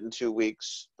little bit in 2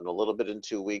 weeks, and a little bit in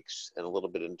 2 weeks, and a little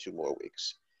bit in 2 more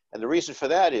weeks. And the reason for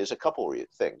that is a couple of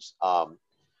things.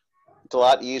 It's a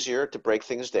lot easier to break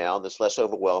things down. It's less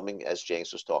overwhelming, as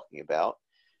James was talking about.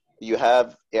 You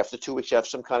have, after 2 weeks, you have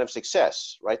some kind of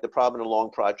success, right? The problem in a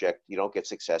long project, you don't get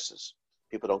successes.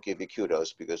 People don't give you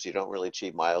kudos because you don't really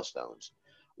achieve milestones.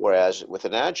 Whereas with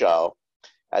an Agile,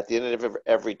 at the end of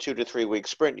every 2 to 3 week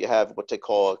sprint, you have what they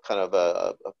call kind of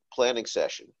a planning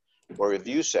session or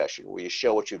review session where you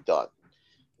show what you've done.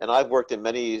 And I've worked in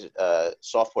many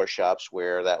software shops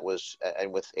where that was,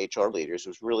 and with HR leaders, it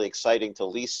was really exciting to at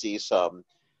least see some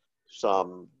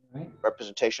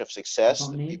representation of success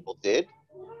that people did.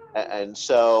 And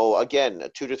so again, a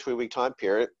 2 to 3 week time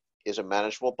period is a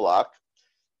manageable block.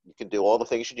 You can do all the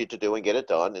things you need to do and get it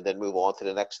done, and then move on to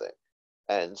the next thing.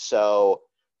 And so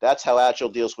that's how Agile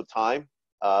deals with time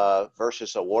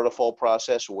versus a waterfall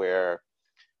process where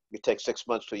you take 6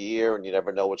 months to a year and you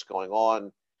never know what's going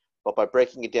on. But by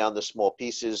breaking it down to small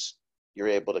pieces, you're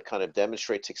able to kind of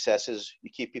demonstrate successes. You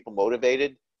keep people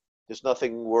motivated. There's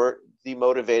nothing more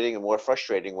demotivating and more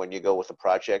frustrating when you go with a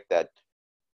project that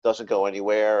doesn't go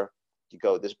anywhere. You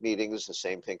go to these meetings, the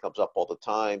same thing comes up all the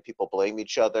time. People blame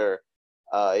each other.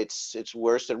 It's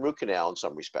worse than root canal in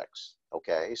some respects.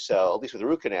 Okay, so at least with the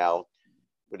root canal,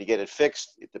 when you get it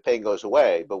fixed, the pain goes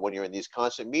away. But when you're in these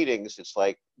constant meetings, it's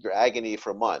like your agony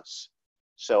for months.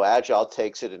 So Agile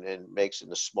takes it and makes it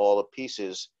into smaller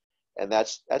pieces, and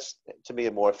that's to me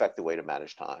a more effective way to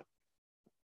manage time.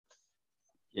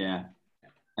 Yeah,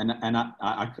 and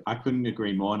I couldn't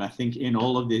agree more. And I think in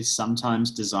all of this,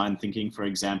 sometimes design thinking, for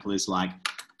example, is like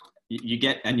you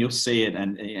get, and you'll see it.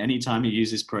 And anytime you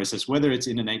use this process, whether it's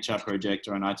in an HR project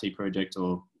or an IT project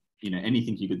or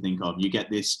anything you could think of, you get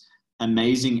this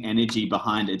amazing energy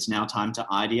behind it's now time to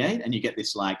ideate, and you get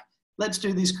this like, let's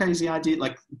do this crazy idea,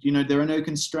 like there are no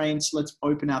constraints, let's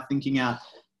open our thinking out.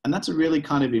 And that's a really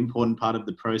kind of important part of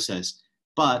the process.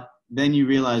 But then you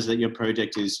realize that your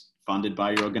project is funded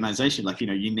by your organization. Like, you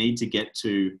need to get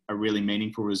to a really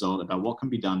meaningful result about what can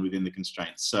be done within the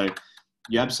constraints. So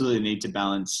you absolutely need to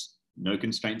balance no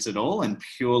constraints at all and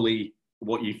purely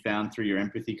what you found through your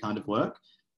empathy kind of work.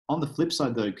 On the flip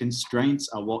side though, constraints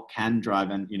are what can drive,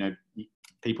 and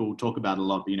people talk about a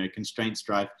lot, constraints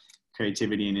drive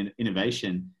creativity and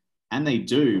innovation, and they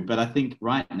do. But I think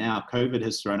right now COVID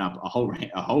has thrown up a whole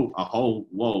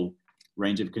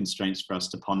range of constraints for us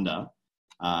to ponder,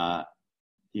 that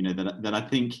I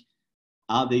think,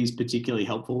 are these particularly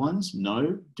helpful ones?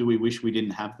 No. Do we wish we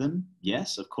didn't have them?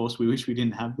 Yes, of course we wish we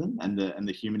didn't have them, and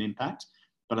the human impact.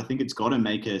 But I think it's got to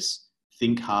make us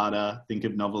think harder, think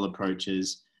of novel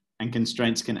approaches, and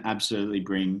constraints can absolutely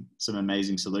bring some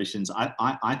amazing solutions.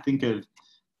 I think of,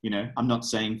 I'm not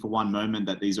saying for one moment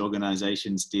that these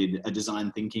organizations did a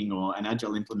design thinking or an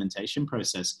agile implementation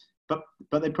process, but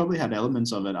they probably had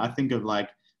elements of it. I think of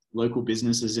like local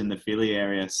businesses in the Philly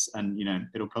area, and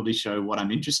it'll probably show what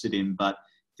I'm interested in, but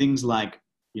things like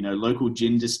local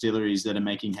gin distilleries that are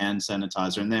making hand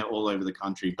sanitizer, and they're all over the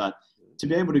country. But to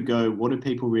be able to go, what do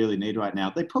people really need right now?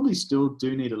 They probably still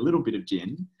do need a little bit of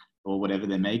gin or whatever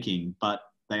they're making, but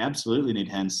they absolutely need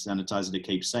hand sanitizer to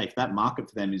keep safe. That market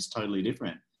for them is totally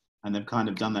different, and they've kind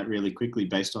of done that really quickly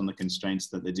based on the constraints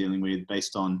that they're dealing with,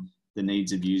 based on the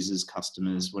needs of users,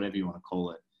 customers, whatever you want to call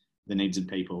it, the needs of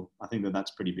people. I think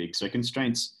that's pretty big. So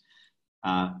constraints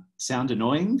sound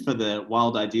annoying for the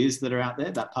wild ideas that are out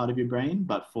there, that part of your brain,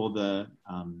 but for the,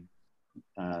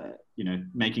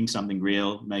 making something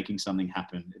real, making something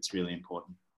happen, it's really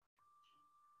important.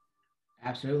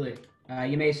 Absolutely.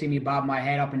 You may see me bob my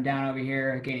head up and down over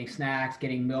here, getting snacks,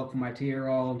 getting milk for my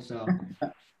 2-year-old. So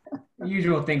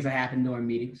usual things that happen during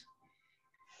meetings.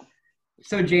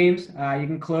 So James, you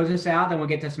can close this out, then we'll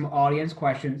get to some audience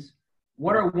questions.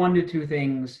 What are 1 to 2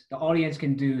 things the audience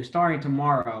can do starting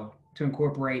tomorrow to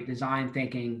incorporate design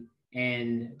thinking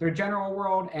in their general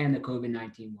world and the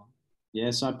COVID-19 world?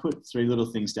 Yeah, so I put 3 little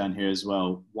things down here as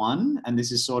well. 1, and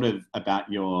this is sort of about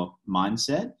your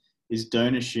mindset, is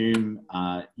don't assume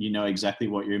you know exactly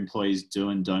what your employees do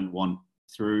and don't want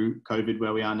through COVID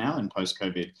where we are now and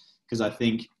post-COVID. Because I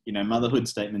think, motherhood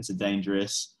statements are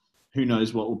dangerous. Who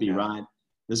knows what will be right?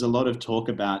 There's a lot of talk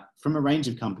about, from a range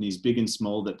of companies, big and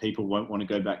small, that people won't want to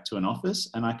go back to an office.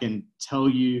 And I can tell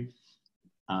you,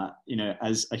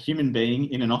 as a human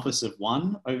being in an office of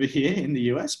 1 over here in the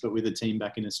US, but with a team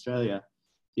back in Australia,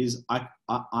 is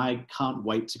I can't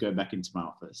wait to go back into my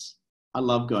office. I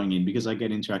love going in because I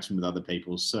get interaction with other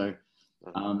people. So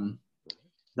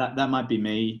that might be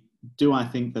me. Do I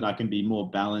think that I can be more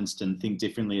balanced and think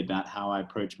differently about how I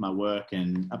approach my work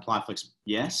and apply flex?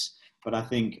 Yes. But I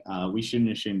think we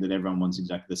shouldn't assume that everyone wants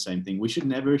exactly the same thing. We should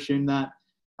never assume that.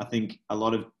 I think a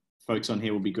lot of folks on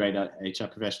here will be great at HR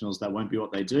professionals. That won't be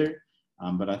what they do.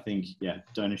 But I think,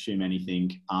 don't assume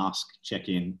anything. Ask, check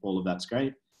in, all of that's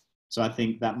great. So I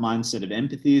think that mindset of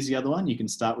empathy is the other one. You can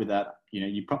start with that.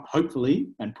 You hopefully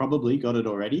and probably got it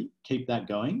already. Keep that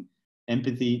going.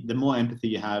 Empathy, the more empathy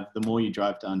you have, the more you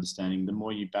drive to understanding, the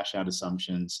more you bash out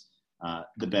assumptions,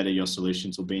 the better your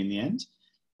solutions will be in the end.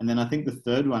 And then I think the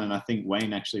third one, and I think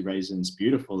Wayne actually raisins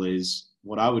beautiful, is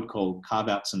what I would call carve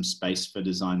out some space for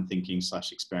design thinking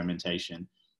 / experimentation.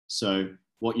 So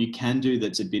what you can do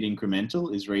that's a bit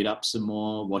incremental is read up some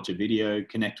more, watch a video,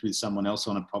 connect with someone else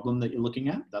on a problem that you're looking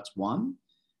at. That's one.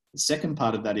 The second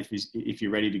part of that, if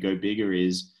you're ready to go bigger,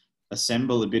 is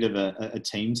assemble a bit of a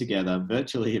team together,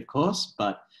 virtually of course,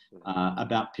 but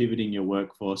about pivoting your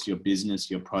workforce, your business,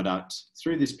 your product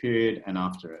through this period and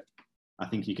after it. I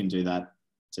think you can do that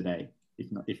today,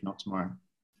 if not tomorrow.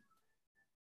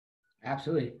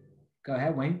 Absolutely. Go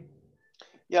ahead, Wayne.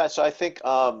 Yeah, so I think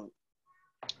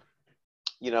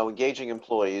engaging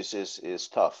employees is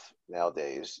tough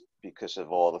nowadays because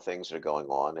of all the things that are going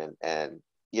on, and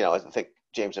I think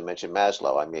James had mentioned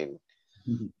Maslow. I mean,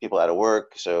 people out of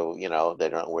work, so they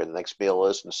don't know where the next meal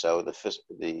is, and so the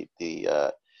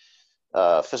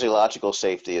physiological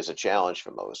safety is a challenge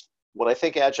for most. what I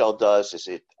think Agile does is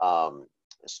it,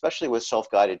 especially with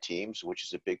self-guided teams, which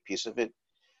is a big piece of it,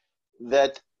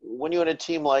 that when you're in a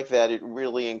team like that, it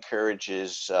really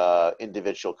encourages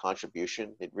individual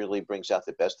contribution. It really brings out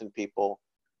the best in people.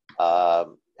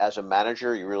 As a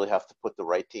manager, you really have to put the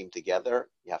right team together.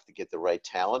 You have to get the right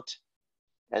talent.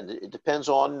 And it depends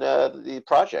on the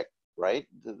project, right?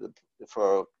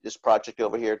 For this project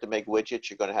over here to make widgets,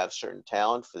 you're going to have certain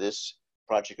talent. For this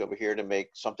project over here to make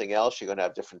something else, you're going to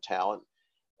have different talent.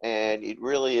 And it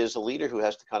really is a leader who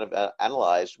has to kind of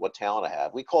analyze what talent I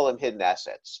have. We call them hidden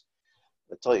assets.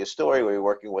 I'll tell you a story. We were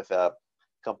working with a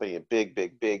company, a big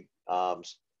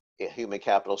human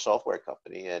capital software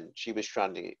company, and she was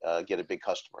trying to get a big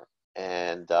customer.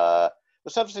 And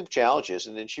was having some challenges,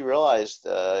 and then she realized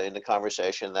in the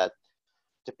conversation that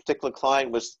the particular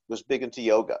client was big into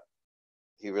yoga.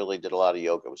 He really did a lot of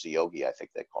yoga. It was a yogi, I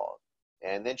think they call it.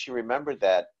 And then she remembered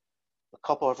that a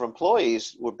couple of her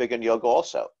employees were big in yoga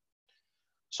also.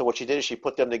 So what she did is she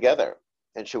put them together,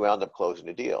 and she wound up closing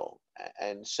the deal.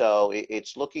 And so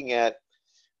it's looking at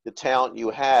the talent you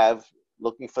have,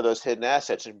 looking for those hidden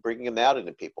assets and bringing them out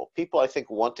into people. People, I think,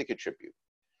 want to contribute.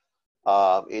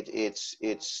 It's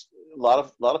a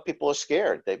lot of people are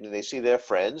scared. They see their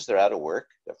friends, they're out of work,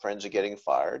 their friends are getting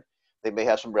fired. They may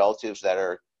have some relatives that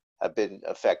have been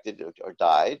affected or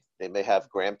died. They may have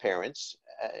grandparents.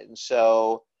 And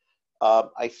so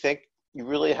I think you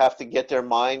really have to get their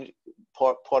mind,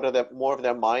 part of that, more of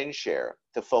their mind share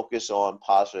to focus on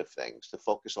positive things, to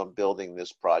focus on building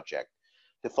this project,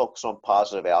 to focus on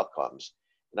positive outcomes.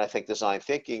 And I think design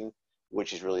thinking,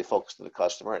 which is really focused on the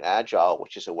customer, and Agile,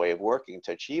 which is a way of working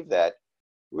to achieve that,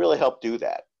 really help do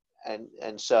that.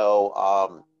 And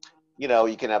so,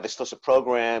 you can have explicit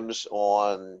programs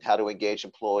on how to engage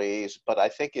employees, but I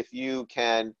think if you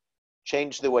can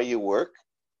change the way you work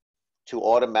to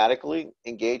automatically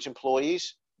engage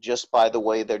employees just by the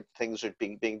way that things are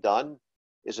being done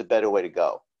is a better way to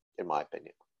go, in my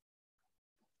opinion.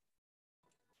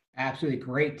 Absolutely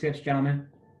great tips, gentlemen.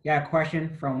 Yeah, a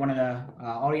question from one of the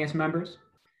audience members.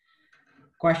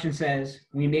 Question says,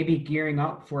 we may be gearing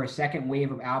up for a second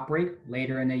wave of outbreak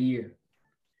later in the year.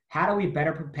 How do we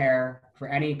better prepare for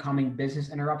any coming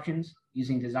business interruptions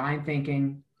using design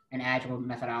thinking and Agile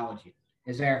methodology?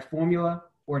 Is there a formula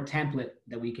or template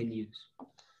that we can use?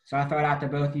 So I throw it out to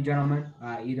both you gentlemen.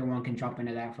 Either one can jump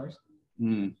into that first.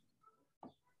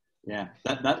 Yeah,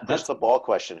 that's the ball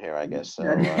question here, I guess. So,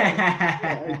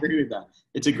 I agree with that.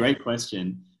 It's a great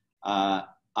question.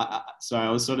 So I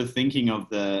was sort of thinking of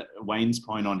Wayne's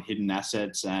point on hidden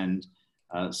assets, and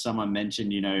someone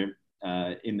mentioned,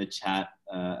 in the chat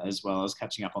as well. I was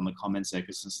catching up on the comments there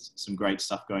because there's some great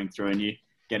stuff going through, and you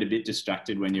get a bit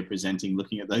distracted when you're presenting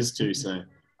looking at those two. So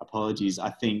apologies. I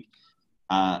think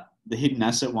the hidden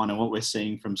asset one and what we're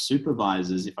seeing from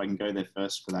supervisors, if I can go there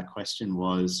first for that question,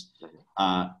 was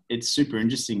it's super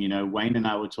interesting. Wayne and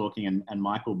I were talking, and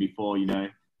Michael before,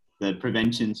 the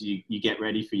preventions, you get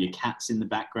ready for your cats in the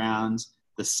background,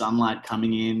 the sunlight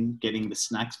coming in, getting the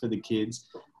snacks for the kids,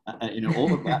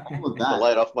 all of that. The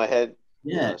light off my head.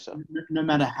 Yeah. So. No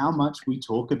matter how much we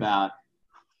talk about,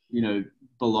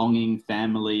 belonging,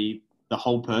 family, the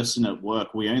whole person at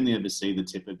work, we only ever see the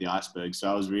tip of the iceberg.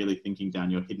 So I was really thinking down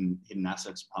your hidden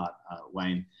assets part,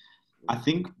 Wayne. I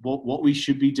think what we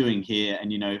should be doing here,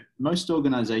 and most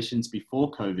organizations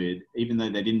before COVID, even though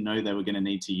they didn't know they were going to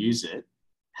need to use it,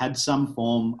 had some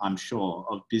form, I'm sure,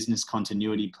 of business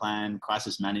continuity plan,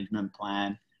 crisis management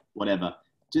plan, whatever.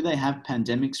 Do they have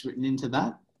pandemics written into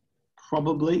that?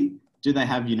 Probably. Do they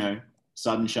have,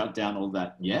 sudden shutdown, all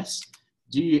that? Yes.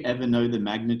 Do you ever know the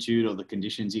magnitude or the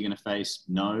conditions you're going to face?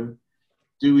 No.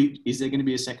 Is there going to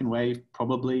be a second wave?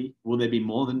 Probably. Will there be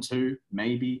more than two?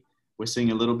 Maybe. We're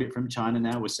seeing a little bit from China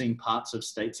now. We're seeing parts of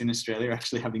states in Australia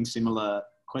actually having similar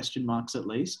question marks at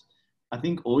least. I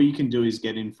think all you can do is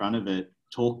get in front of it,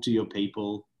 talk to your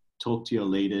people, talk to your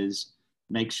leaders,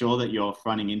 make sure that you're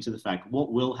fronting into the fact,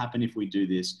 what will happen if we do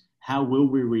this? How will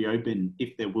we reopen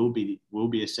if there will be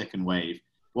a second wave?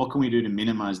 What can we do to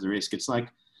minimize the risk? It's like,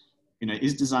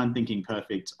 is design thinking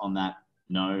perfect on that?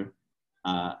 No.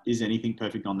 Is anything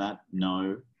perfect on that?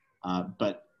 No.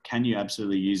 But can you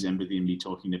absolutely use empathy and be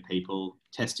talking to people,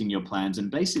 testing your plans? And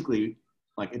basically,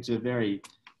 like, it's a very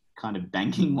kind of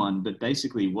banking one, but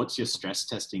basically, what's your stress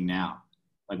testing now?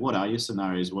 Like, what are your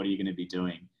scenarios? What are you going to be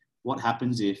doing? What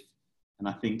happens if, and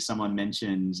I think someone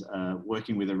mentioned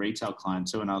working with a retail client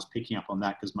too, and I was picking up on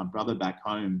that because my brother back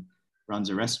home runs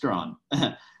a restaurant,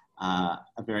 a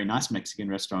very nice Mexican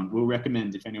restaurant. We'll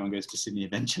recommend if anyone goes to Sydney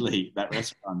eventually, that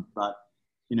restaurant. But,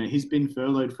 he's been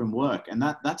furloughed from work, and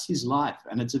that's his life.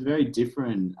 And it's a very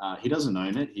different, he doesn't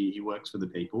own it. He works for the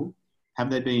people. Have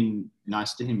they been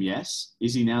nice to him? Yes.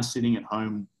 Is he now sitting at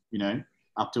home,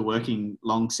 after working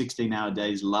long 16-hour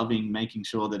days, loving, making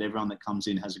sure that everyone that comes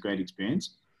in has a great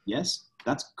experience? Yes.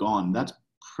 That's gone. That's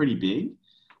pretty big.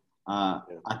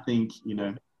 I think,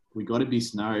 we got to be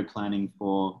scenario planning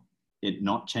for it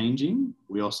not changing.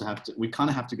 We kind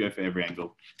of have to go for every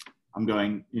angle. I'm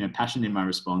going, passion in my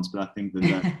response, but I think that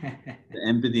the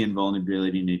empathy and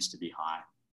vulnerability needs to be high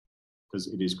because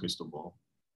it is crystal ball.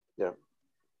 Yeah.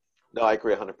 No, I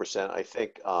agree 100%. I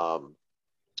think,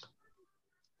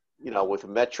 with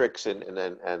metrics and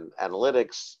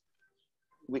analytics,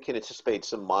 we can anticipate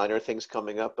some minor things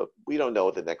coming up, but we don't know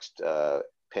what the next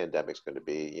pandemic's going to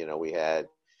be. We had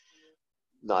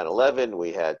 9/11,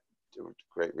 we had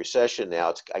Great Recession. Now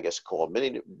it's, I guess, called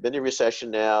mini recession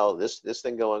now. This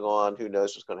thing going on. Who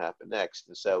knows what's going to happen next?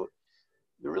 And so,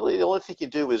 really, the only thing you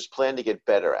do is plan to get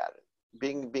better at it,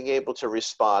 being able to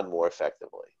respond more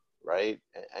effectively, right?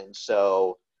 And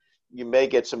so, you may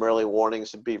get some early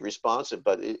warnings to be responsive,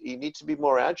 but you need to be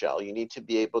more agile. You need to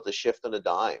be able to shift on a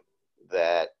dime.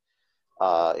 That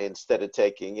instead of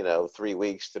taking 3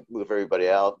 weeks to move everybody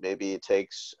out, maybe it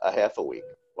takes a half a week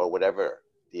or whatever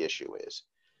the issue is.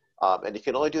 And you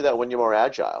can only do that when you're more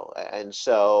agile. And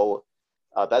so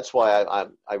that's why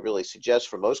I really suggest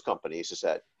for most companies is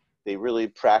that they really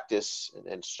practice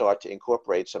and start to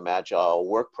incorporate some agile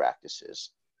work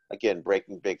practices. Again,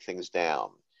 breaking big things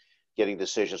down, getting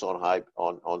decisions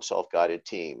on self-guided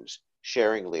teams,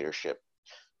 sharing leadership,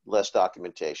 less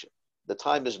documentation. The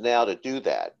time is now to do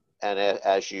that. And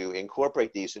as you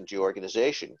incorporate these into your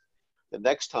organization, the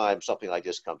next time something like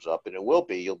this comes up, and it will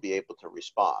be, you'll be able to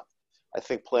respond. I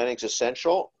think planning is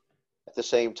essential. At the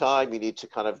same time, you need to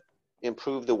kind of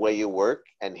improve the way you work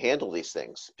and handle these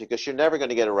things because you're never going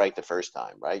to get it right the first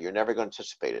time, right? You're never going to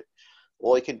anticipate it.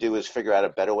 All you can do is figure out a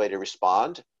better way to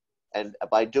respond. And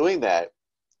by doing that,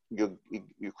 you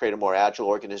create a more agile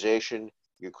organization.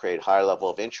 You create a higher level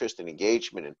of interest and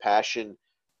engagement and passion,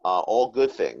 all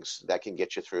good things that can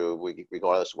get you through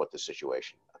regardless of what the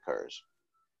situation occurs.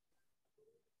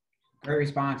 Great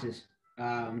responses.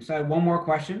 So I have one more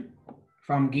question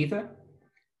from Geetha.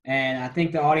 And I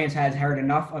think the audience has heard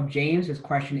enough of James. This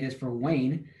question is for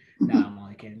Wayne. No, I'm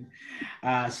only kidding.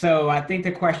 So I think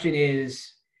the question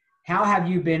is, how have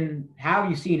you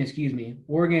seen,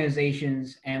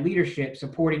 organizations and leadership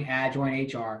supporting Agile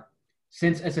and HR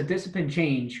since it's a discipline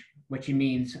change, which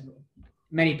means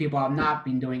many people have not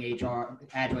been doing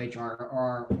Agile HR,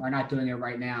 or are not doing it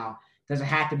right now? Does it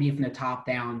have to be from the top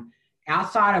down?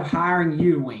 Outside of hiring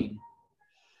you, Wayne,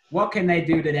 what can they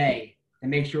do today to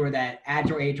make sure that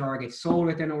Agile HR gets sold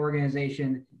within an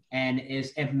organization and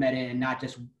is implemented and not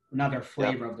just another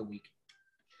flavor of the week?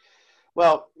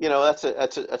 Well, that's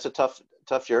a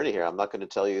tough journey here. I'm not going to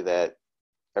tell you that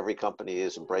every company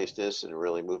has embraced this and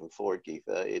really moving forward,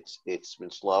 Geetha. It's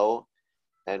been slow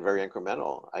and very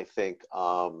incremental. I think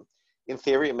in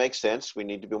theory it makes sense. We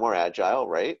need to be more agile,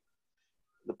 right?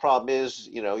 The problem is,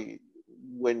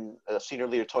 when a senior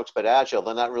leader talks about agile,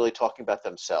 they're not really talking about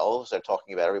themselves. They're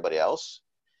talking about everybody else.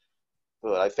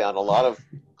 But I found a lot of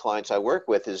clients I work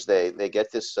with is they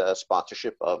get this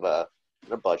sponsorship of a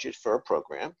budget for a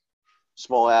program,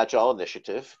 small agile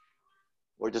initiative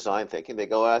or design thinking. They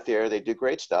go out there, they do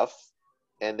great stuff,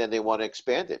 and then they want to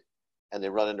expand it, and they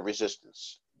run into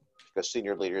resistance because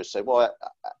senior leaders say, well,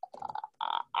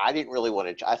 I didn't really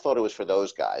want to, I thought it was for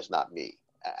those guys, not me.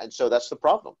 And so that's the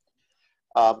problem.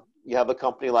 You have a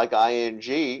company like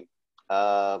ING,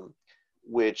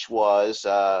 which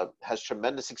has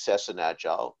tremendous success in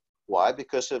Agile. Why?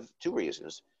 Because of two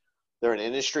reasons. They're an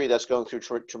industry that's going through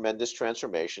tremendous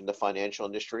transformation. The financial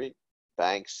industry,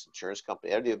 banks, insurance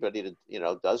company, everybody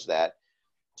that does that.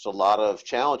 There's a lot of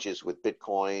challenges with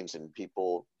Bitcoins and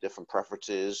people, different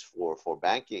preferences for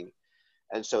banking.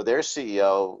 And so their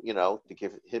CEO, to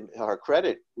give her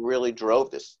credit, really drove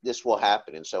this. This will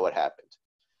happen, and so it happened.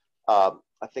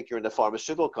 I think you're in the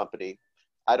pharmaceutical company.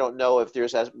 I don't know if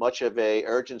there's as much of a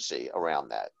urgency around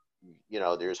that.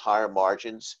 There's higher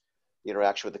margins. The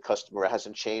interaction with the customer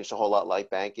hasn't changed a whole lot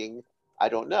like banking. I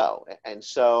don't know. And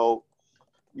so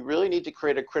you really need to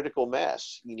create a critical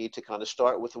mass. You need to kind of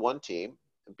start with one team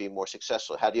and be more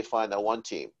successful. How do you find that one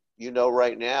team?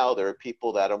 Right now, there are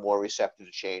people that are more receptive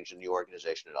to change in the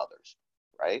organization than others,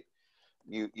 right?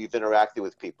 You've interacted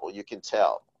with people. You can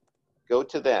tell. Go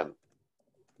to them.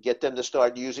 Get them to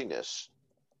start using this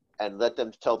and let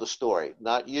them tell the story.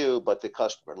 Not you, but the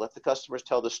customer. Let the customers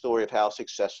tell the story of how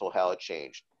successful, how it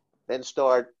changed. Then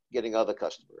start getting other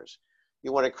customers.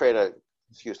 You want to create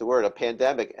a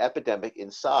pandemic, epidemic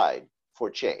inside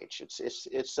for change. It's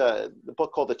the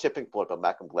book called The Tipping Point by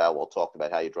Malcolm Gladwell talked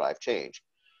about how you drive change.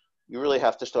 you really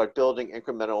have to start building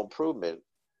incremental improvement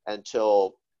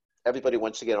until everybody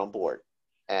wants to get on board.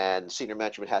 And senior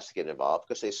management has to get involved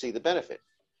because they see the benefit.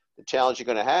 The challenge you're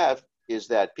going to have is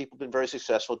that people have been very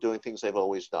successful doing things they've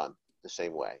always done the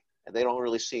same way, and they don't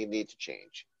really see a need to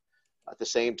change. At the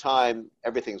same time,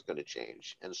 everything's going to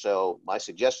change. And so my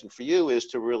suggestion for you is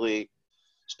to really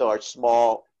start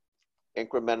small,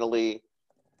 incrementally,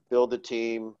 build a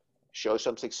team, show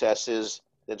some successes,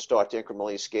 then start to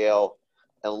incrementally scale,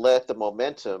 and let the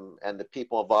momentum and the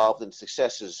people involved in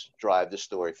successes drive the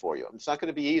story for you. It's not going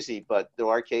to be easy, but there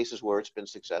are cases where it's been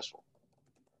successful.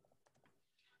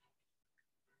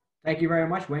 Thank you very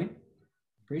much, Wayne.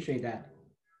 Appreciate that.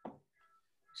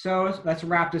 So let's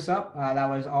wrap this up. That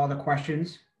was all the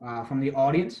questions from the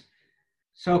audience.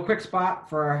 So quick spot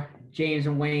for James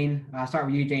and Wayne. I'll start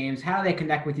with you, James. How do they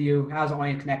connect with you? How does the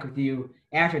audience connect with you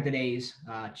after today's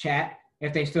chat?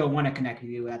 If they still want to connect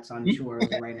with you, that's unsure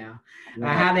right now.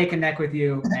 How do they connect with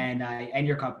you and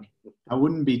your company? I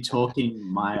wouldn't be talking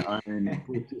my own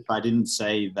if I didn't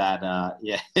say that.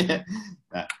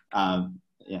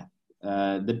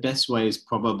 The best way is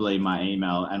probably my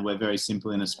email, and we're very simple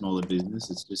in a smaller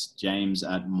business. It's just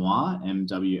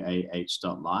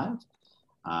james@mwah.live.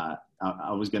 I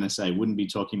was going to say, wouldn't be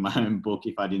talking my own book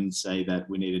if I didn't say that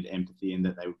we needed empathy and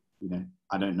that they,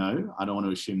 I don't know. I don't want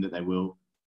to assume that they will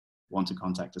want to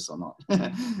contact us or not.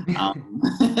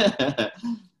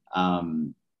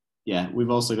 We've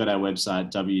also got our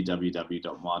website,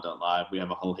 www.mwah.live. We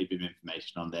have a whole heap of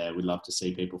information on there. We'd love to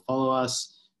see people follow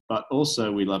us, but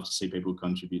also we love to see people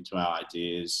contribute to our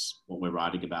ideas, what we're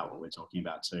writing about, what we're talking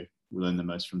about too. We learn the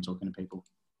most from talking to people.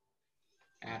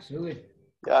 Absolutely.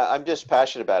 Yeah, I'm just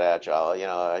passionate about Agile.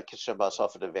 I consider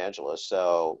myself an evangelist.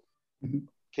 So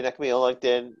connect me on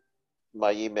LinkedIn.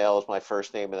 My email is my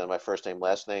first name and then my first name,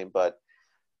 last name. But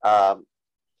I'm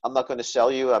not going to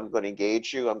sell you. I'm going to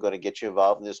engage you. I'm going to get you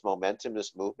involved in this momentum,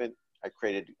 this movement. I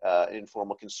created an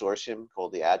informal consortium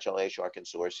called the Agile HR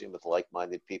Consortium with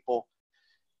like-minded people.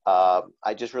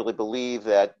 I just really believe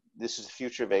that this is the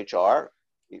future of HR.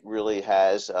 It really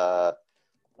has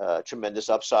tremendous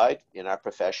upside in our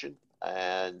profession.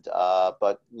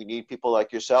 But we need people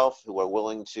like yourself who are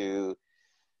willing to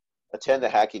attend the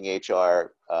Hacking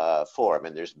HR forum,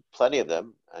 and there's plenty of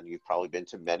them, and you've probably been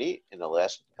to many in the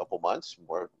last couple months,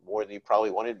 more than you probably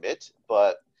want to admit,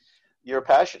 but you're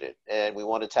passionate, and we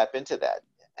want to tap into that.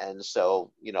 And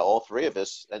so, all three of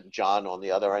us, and John on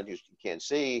the other end, who you can't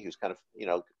see, who's kind of,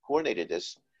 coordinated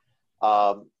this,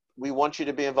 we want you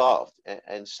to be involved.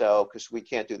 And so, because we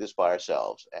can't do this by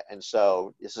ourselves. And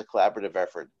so this is a collaborative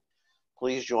effort.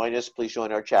 Please join us. Please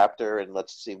join our chapter, and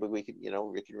let's see what we can,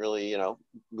 we can really,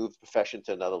 move the profession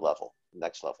to another level,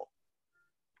 next level.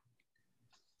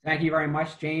 Thank you very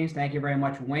much, James. Thank you very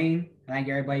much, Wayne. Thank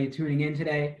you, everybody, tuning in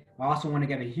today. I also want to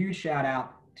give a huge shout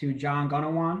out to John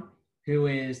Gunawan, who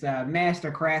is the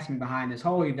master craftsman behind this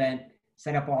whole event,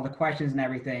 set up all the questions and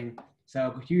everything.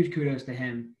 So huge kudos to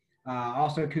him.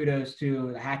 Also kudos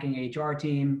to the Hacking HR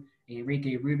team,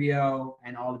 Enrique Rubio,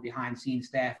 and all the behind-the-scenes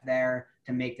staff there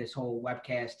to make this whole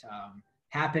webcast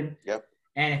happen. Yep.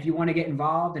 And if you want to get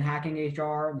involved in Hacking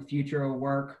HR, the future of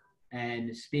work,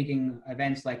 and speaking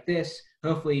events like this,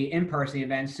 hopefully in-person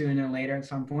events sooner or later at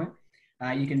some point,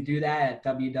 you can do that at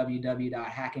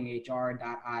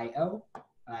www.hackinghr.io.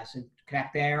 So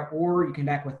connect there, or you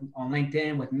connect on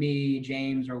LinkedIn with me,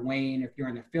 James, or Wayne if you're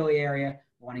in the Philly area,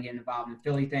 want to get involved in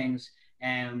Philly things.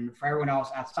 And for everyone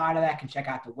else outside of that, can check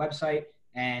out the website.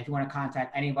 And if you want to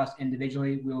contact any of us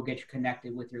individually, we will get you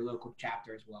connected with your local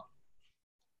chapter as well.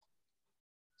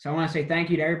 So I want to say thank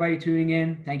you to everybody tuning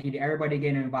in. Thank you to everybody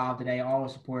getting involved today, all the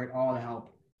support, all the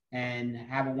help. And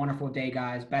have a wonderful day,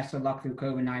 guys. Best of luck through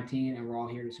COVID-19, and we're all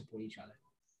here to support each other.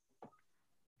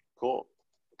 Cool.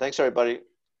 Thanks, everybody.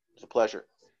 It's a pleasure.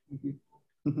 See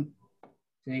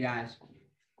you guys.